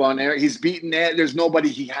the Von Erich. He's beaten, there's nobody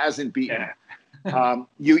he hasn't beaten. Yeah.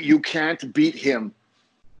 You can't beat him.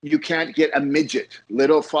 You can't get a midget,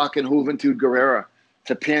 little fucking Juventud Guerrera,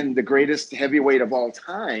 to pin the greatest heavyweight of all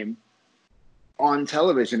time on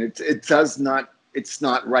television. It's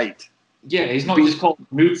not right. Yeah, he's not just called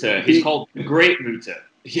Muta, he's called the Great Muta.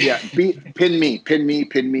 Pin me.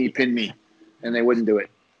 And they wouldn't do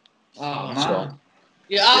it. Oh, man. So,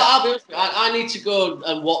 I'll be honest, I need to go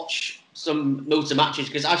and watch some Muta matches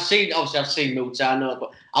because I've seen Muta, I know,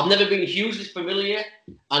 but I've never been hugely familiar.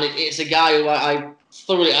 And it's a guy who I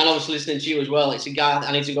thoroughly, and obviously listening to you as well, it's a guy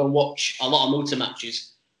I need to go and watch a lot of Muta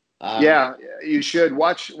matches. You should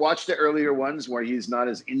watch the earlier ones where he's not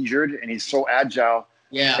as injured and he's so agile.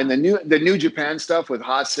 Yeah. And the New Japan stuff with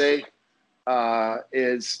Hase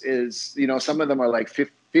is some of them are like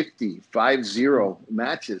 50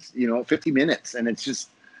 matches, 50 minutes, and it's just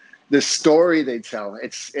the story they tell.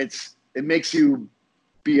 It makes you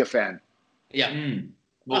be a fan. Yeah.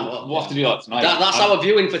 We'll have to do that tonight. That's our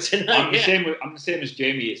viewing for tonight. I'm the same as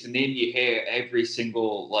Jamie. It's a name you hear every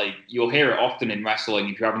single, you'll hear it often in wrestling.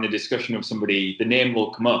 If you're having a discussion with somebody, the name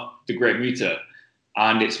will come up, the Great Muta.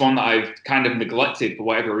 and it's one that I've kind of neglected for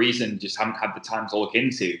whatever reason, just haven't had the time to look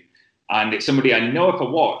into. And it's somebody I know if I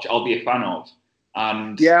watch, I'll be a fan of.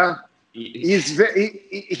 And yeah,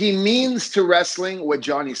 he means to wrestling what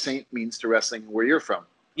Johnny Saint means to wrestling where you're from.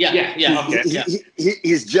 Yeah. Okay.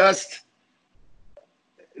 He's just,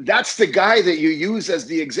 that's the guy that you use as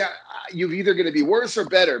the exact. You're either going to be worse or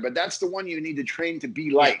better, but that's the one you need to train to be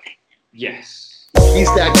like. Yes. He's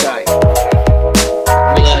that guy.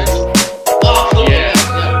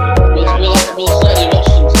 We'll certainly watch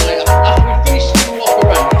them tonight. After we finish Skin Walker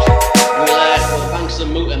Ranch, we'll bang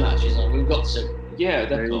some Muta matches on. We've got to. Yeah,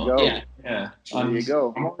 there you definitely. go. Yeah. There you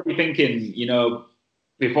go. I'm already thinking,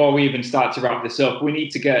 before we even start to wrap this up, we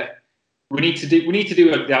need to do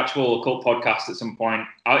the actual occult podcast at some point.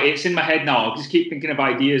 It's in my head now. I'll just keep thinking of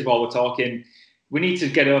ideas while we're talking. We need to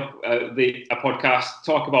get up a podcast,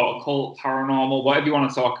 talk about occult, paranormal, whatever you want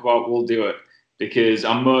to talk about. We'll do it because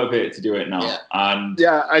I'm motivated to do it now. Yeah. And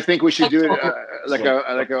yeah, I think we should do it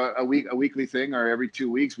like a weekly thing, or every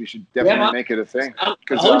 2 weeks. We should definitely make it a thing.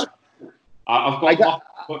 Because I've got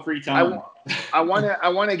free time. I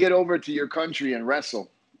want to get over to your country and wrestle,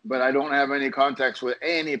 but I don't have any contacts with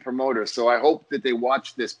any promoters. So I hope that they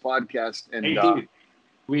watch this podcast. And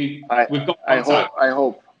we've got contact. I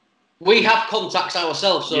hope we have contacts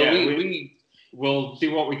ourselves. So we will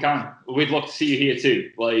do what we can. We'd love to see you here too.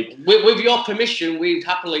 Like with your permission, we'd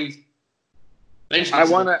happily mention.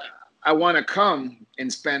 I want to come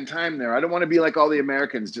and spend time there. I don't want to be like all the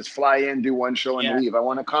Americans, just fly in, do one show and leave. I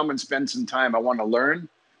want to come and spend some time. I want to learn.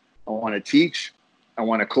 I want to teach. I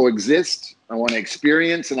want to coexist. I want to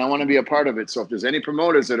experience, and I want to be a part of it. So if there's any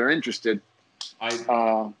promoters that are interested, I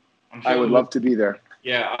would love to be there.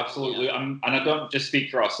 Yeah, absolutely. And I don't just speak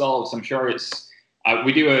for ourselves. I'm sure it's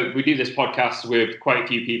we do this podcast with quite a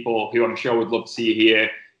few people who I'm sure would love to see you here.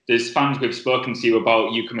 There's fans we've spoken to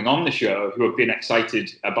about you coming on the show who have been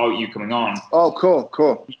excited about you coming on. Oh,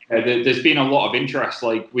 cool. There's been a lot of interest.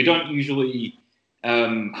 Like, we don't usually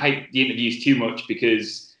hype the interviews too much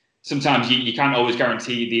because sometimes you can't always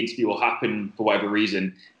guarantee the interview will happen for whatever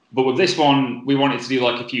reason. But with this one, we wanted to do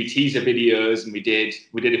like a few teaser videos, and we did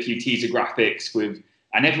a few teaser graphics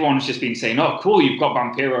and everyone's just been saying, "Oh, cool, you've got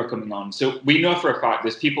Vampiro coming on." So we know for a fact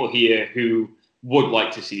there's people here who would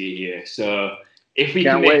like to see you here. So if we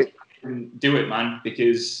can do it, man,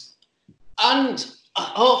 because... And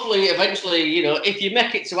hopefully, eventually, if you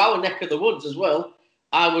make it to our neck of the woods as well,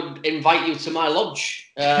 I would invite you to my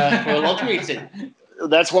lodge for a lodge meeting.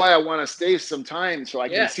 That's why I want to stay some time so I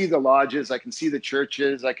can see the lodges, I can see the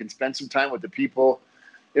churches, I can spend some time with the people.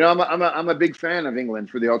 I'm a big fan of England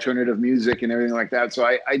for the alternative music and everything like that. So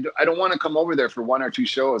I don't want to come over there for 1 or 2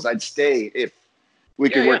 shows. I'd stay if we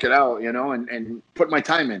could work it out, and put my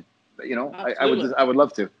time in. I would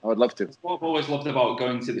love to. I would love to. What I've always loved about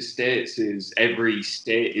going to the States is every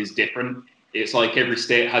state is different. It's like every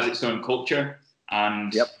state has its own culture.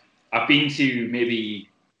 And I've been to maybe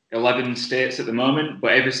 11 states at the moment,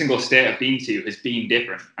 but every single state I've been to has been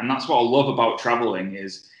different. And that's what I love about traveling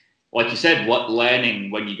is, like you said, learning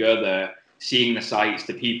when you go there, seeing the sights,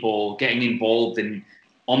 the people, getting involved in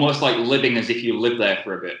almost like living as if you live there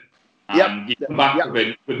for a bit. And you come back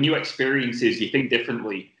with new experiences, you think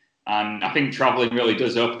differently. And I think traveling really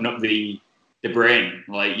does open up the brain,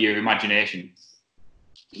 like your imagination.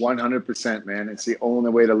 100%, man. It's the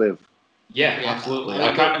only way to live. Yeah, absolutely.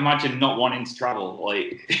 I can't imagine not wanting to travel.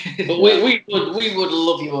 But we would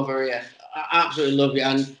love you over here. I absolutely love you.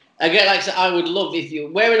 And again, like I said, I would love if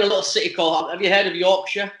we're in a little city called, have you heard of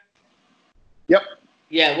Yorkshire? Yep.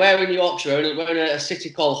 Yeah, we're in Yorkshire. We're in a city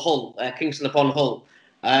called Hull, Kingston upon Hull.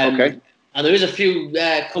 Okay. And there is a few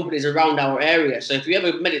companies around our area. So if you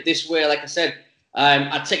ever made it this way, like I said,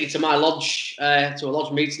 I'd take you to my lodge, to a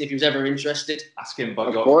lodge meeting if you was ever interested. Ask him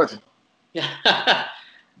about Of course. Yeah.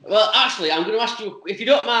 Well, actually, I'm going to ask you, if you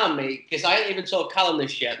don't mind me, because I ain't even told Callum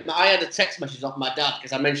this yet. I had a text message off my dad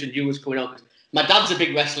because I mentioned you was coming on. My dad's a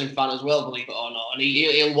big wrestling fan as well, believe it or not, and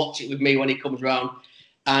he'll watch it with me when he comes round.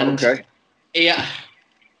 And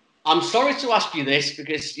I'm sorry to ask you this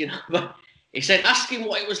because, he said, ask him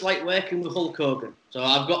what it was like working with Hulk Hogan. So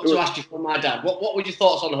I've got to ask you from my dad. What were your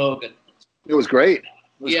thoughts on Hogan? It was great.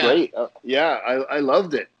 It was great. I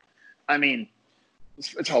loved it. I mean,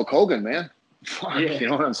 it's Hulk Hogan, man. Fuck, you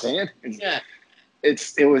know what I'm saying?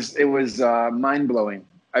 It was mind blowing.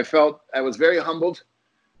 I was very humbled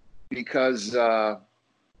because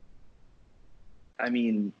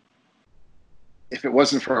if it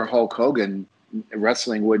wasn't for Hulk Hogan,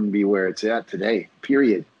 wrestling wouldn't be where it's at today.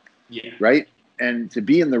 Period. Yeah. Right. And to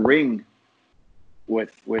be in the ring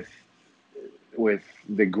with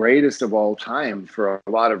the greatest of all time for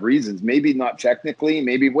a lot of reasons, maybe not technically,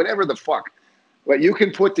 maybe whatever the fuck. But you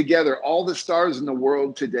can put together all the stars in the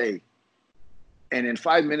world today, and in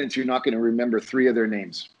 5 minutes, you're not going to remember 3 of their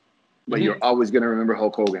names, but you're always going to remember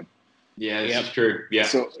Hulk Hogan. Yeah, this is true. Yeah.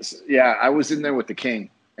 So yeah, I was in there with the King,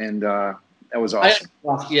 and that was awesome.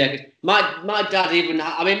 My dad even.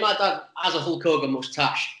 I mean, my dad has a Hulk Hogan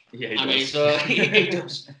mustache. Yeah, he I does. mean, so he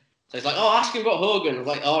does. So he's like, "Oh, ask him about Hogan." I'm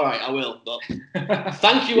like, "All right, I will." But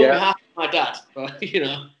thank you on behalf of my dad. But you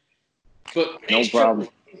know, but no problem.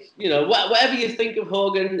 True. You know, whatever you think of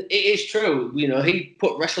Hogan, it is true. You know, he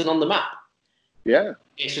put wrestling on the map. Yeah.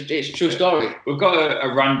 It's a true story. We've got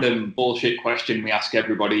a random bullshit question we ask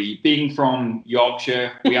everybody. Being from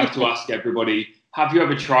Yorkshire, we have to ask everybody, have you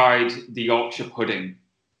ever tried the Yorkshire pudding?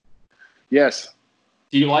 Yes.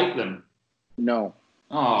 Do you like them? No.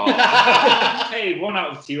 Oh. Hey, 1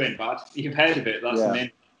 out of 2 ain't bad. You've heard of it. That's the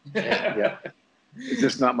main. Yeah. It's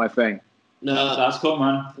just not my thing. No, that's cool,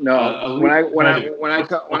 man. No. When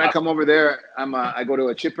I come over there, I go to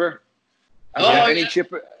a chipper. Any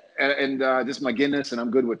chipper. And just my Guinness, and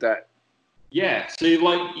I'm good with that. Yeah, so you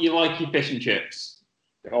like your fish and chips?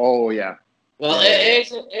 Oh yeah. Well,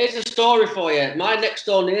 here's a story for you. My next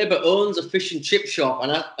door neighbour owns a fish and chip shop,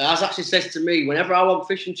 and as actually says to me, whenever I want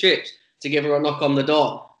fish and chips, to give her a knock on the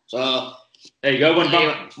door. So there you go.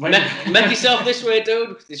 Make yourself this way,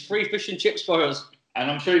 dude. There's free fish and chips for us.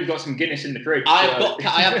 And I'm sure you've got some Guinness in the fridge. I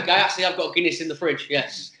actually have got Guinness in the fridge.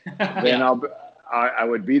 Yes. Then I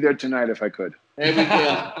would be there tonight if I could. There we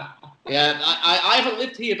go. Yeah, I haven't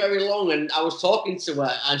lived here very long, and I was talking to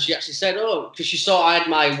her, and she actually said, "Oh," because she saw I had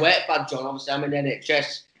my work badge on. Obviously, I'm in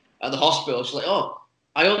NHS at the hospital. She's like, "Oh,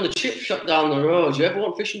 I own the chip shop down the road. You ever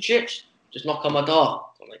want fish and chips? Just knock on my door."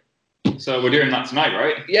 I'm like, so we're doing that tonight,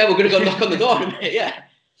 right? Yeah, we're gonna go knock on the door in a minute. Yeah.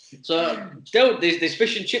 So, dude, there's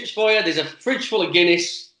fish and chips for you. There's a fridge full of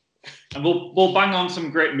Guinness, and we'll bang on some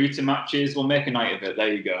great Muta matches. We'll make a night of it.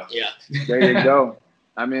 There you go. Yeah. There you go.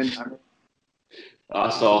 I'm in.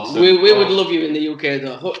 That's awesome. We would love you in the UK,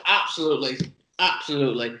 though. Absolutely.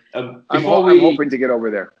 I'm hoping to get over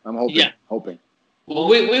there. I'm hoping. Yeah. Hoping. Well,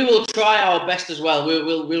 we will try our best as well.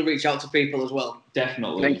 We'll reach out to people as well.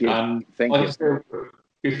 Definitely. Thank you. Thank you.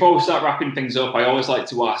 Before we start wrapping things up, I always like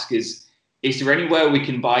to ask: Is there anywhere we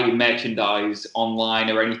can buy your merchandise online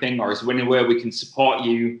or anything, or is there anywhere we can support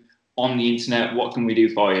you on the internet? What can we do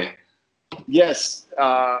for you? Yes,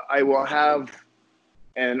 I will have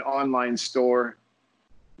an online store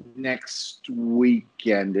next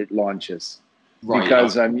weekend. It launches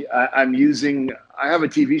because I have a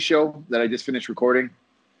TV show that I just finished recording.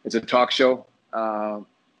 It's a talk show, and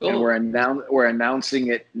we're announcing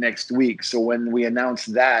it next week. So when we announce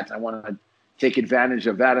that, I want to take advantage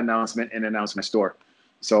of that announcement and announce my store.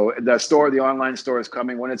 So the online store is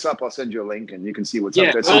coming. When it's up, I'll send you a link and you can see what's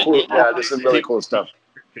up there. There's some really cool stuff.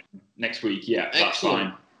 Next week, yeah, that's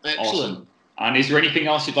fine. Excellent. Awesome. And is there anything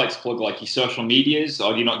else you'd like to plug, like your social medias,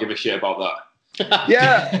 or do you not give a shit about that?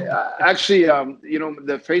 Yeah, actually,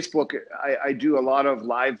 the Facebook, I do a lot of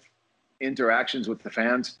live interactions with the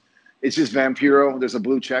fans. It's just Vampiro. There's a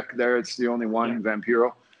blue check there. It's the only one,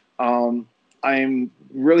 Vampiro. I'm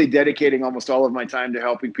really dedicating almost all of my time to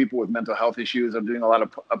helping people with mental health issues. I'm doing a lot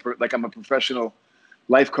of, I'm a professional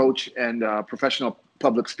life coach and professional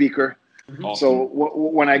public speaker. Awesome. So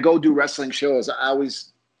when I go do wrestling shows, I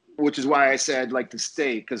always, which is why I say I'd like to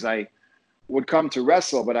stay, because I would come to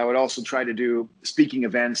wrestle, but I would also try to do speaking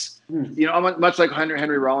events. You know, much like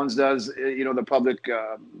Henry Rollins does, the public,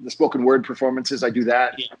 the spoken word performances, I do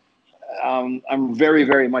that. Yeah. I'm very,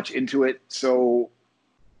 very much into it. So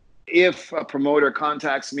if a promoter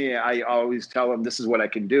contacts me, I always tell them this is what I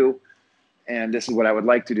can do and this is what I would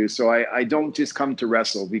like to do. So I don't just come to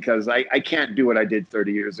wrestle because I can't do what I did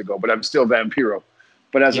 30 years ago, but I'm still Vampiro.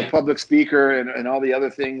 But as a public speaker and all the other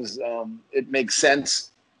things, it makes sense.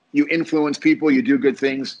 You influence people, you do good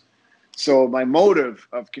things. So my motive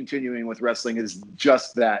of continuing with wrestling is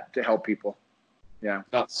just that, to help people. Yeah.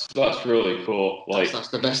 That's really cool. Like, that's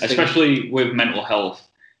the best especially with mental health.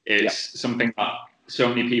 It's something that so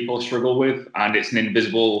many people struggle with, and it's an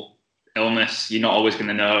invisible illness. You're not always going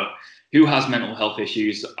to know who has mental health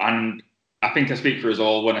issues. And I think I speak for us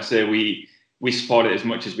all when I say we support it as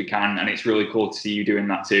much as we can, and it's really cool to see you doing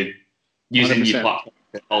that too. Using 100%. Your platform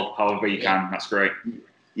to help however you can. That's great.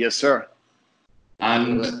 Yes, sir.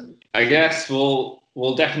 And I guess we'll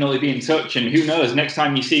definitely be in touch. And who knows, next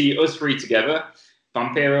time you see us three together,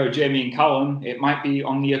 Vampiro, Jamie, and Callum, it might be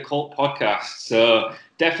on the Occult podcast. So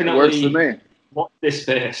definitely works for me. Watch this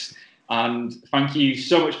space. And thank you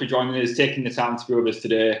so much for joining us, taking the time to be with us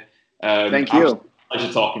today. Thank you.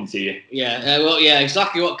 Pleasure talking to you. Yeah,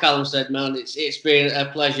 exactly what Callum said, man. It's been a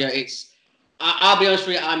pleasure. I'll be honest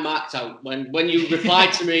with you, I marked out. When you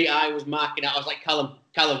replied to me, I was marking out. I was like, Callum.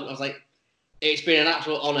 I was like, it's been an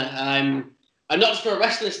absolute honour. And not just from a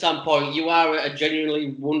wrestling standpoint, you are a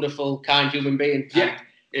genuinely wonderful, kind human being. Yeah.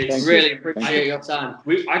 It's really appreciate your time.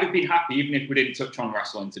 I'd have been happy even if we didn't touch on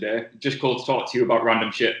wrestling today. Just cool to talk to you about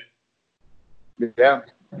random shit. Yeah.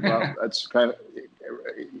 Well, that's kind of,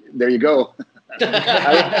 there you go.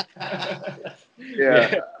 Yeah.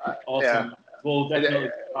 Awesome. Yeah. We'll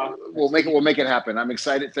definitely. We'll make it happen. I'm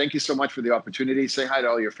excited. Thank you so much for the opportunity. Say hi to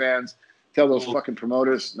all your fans. Tell those fucking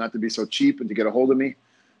promoters not to be so cheap and to get a hold of me.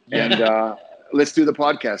 Yeah. And let's do the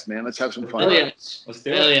podcast, man. Let's have some fun. Brilliant. Let's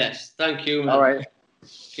do it. Yes. Thank you, man. All right.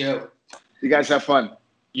 You. You guys have fun.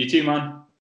 You too, man.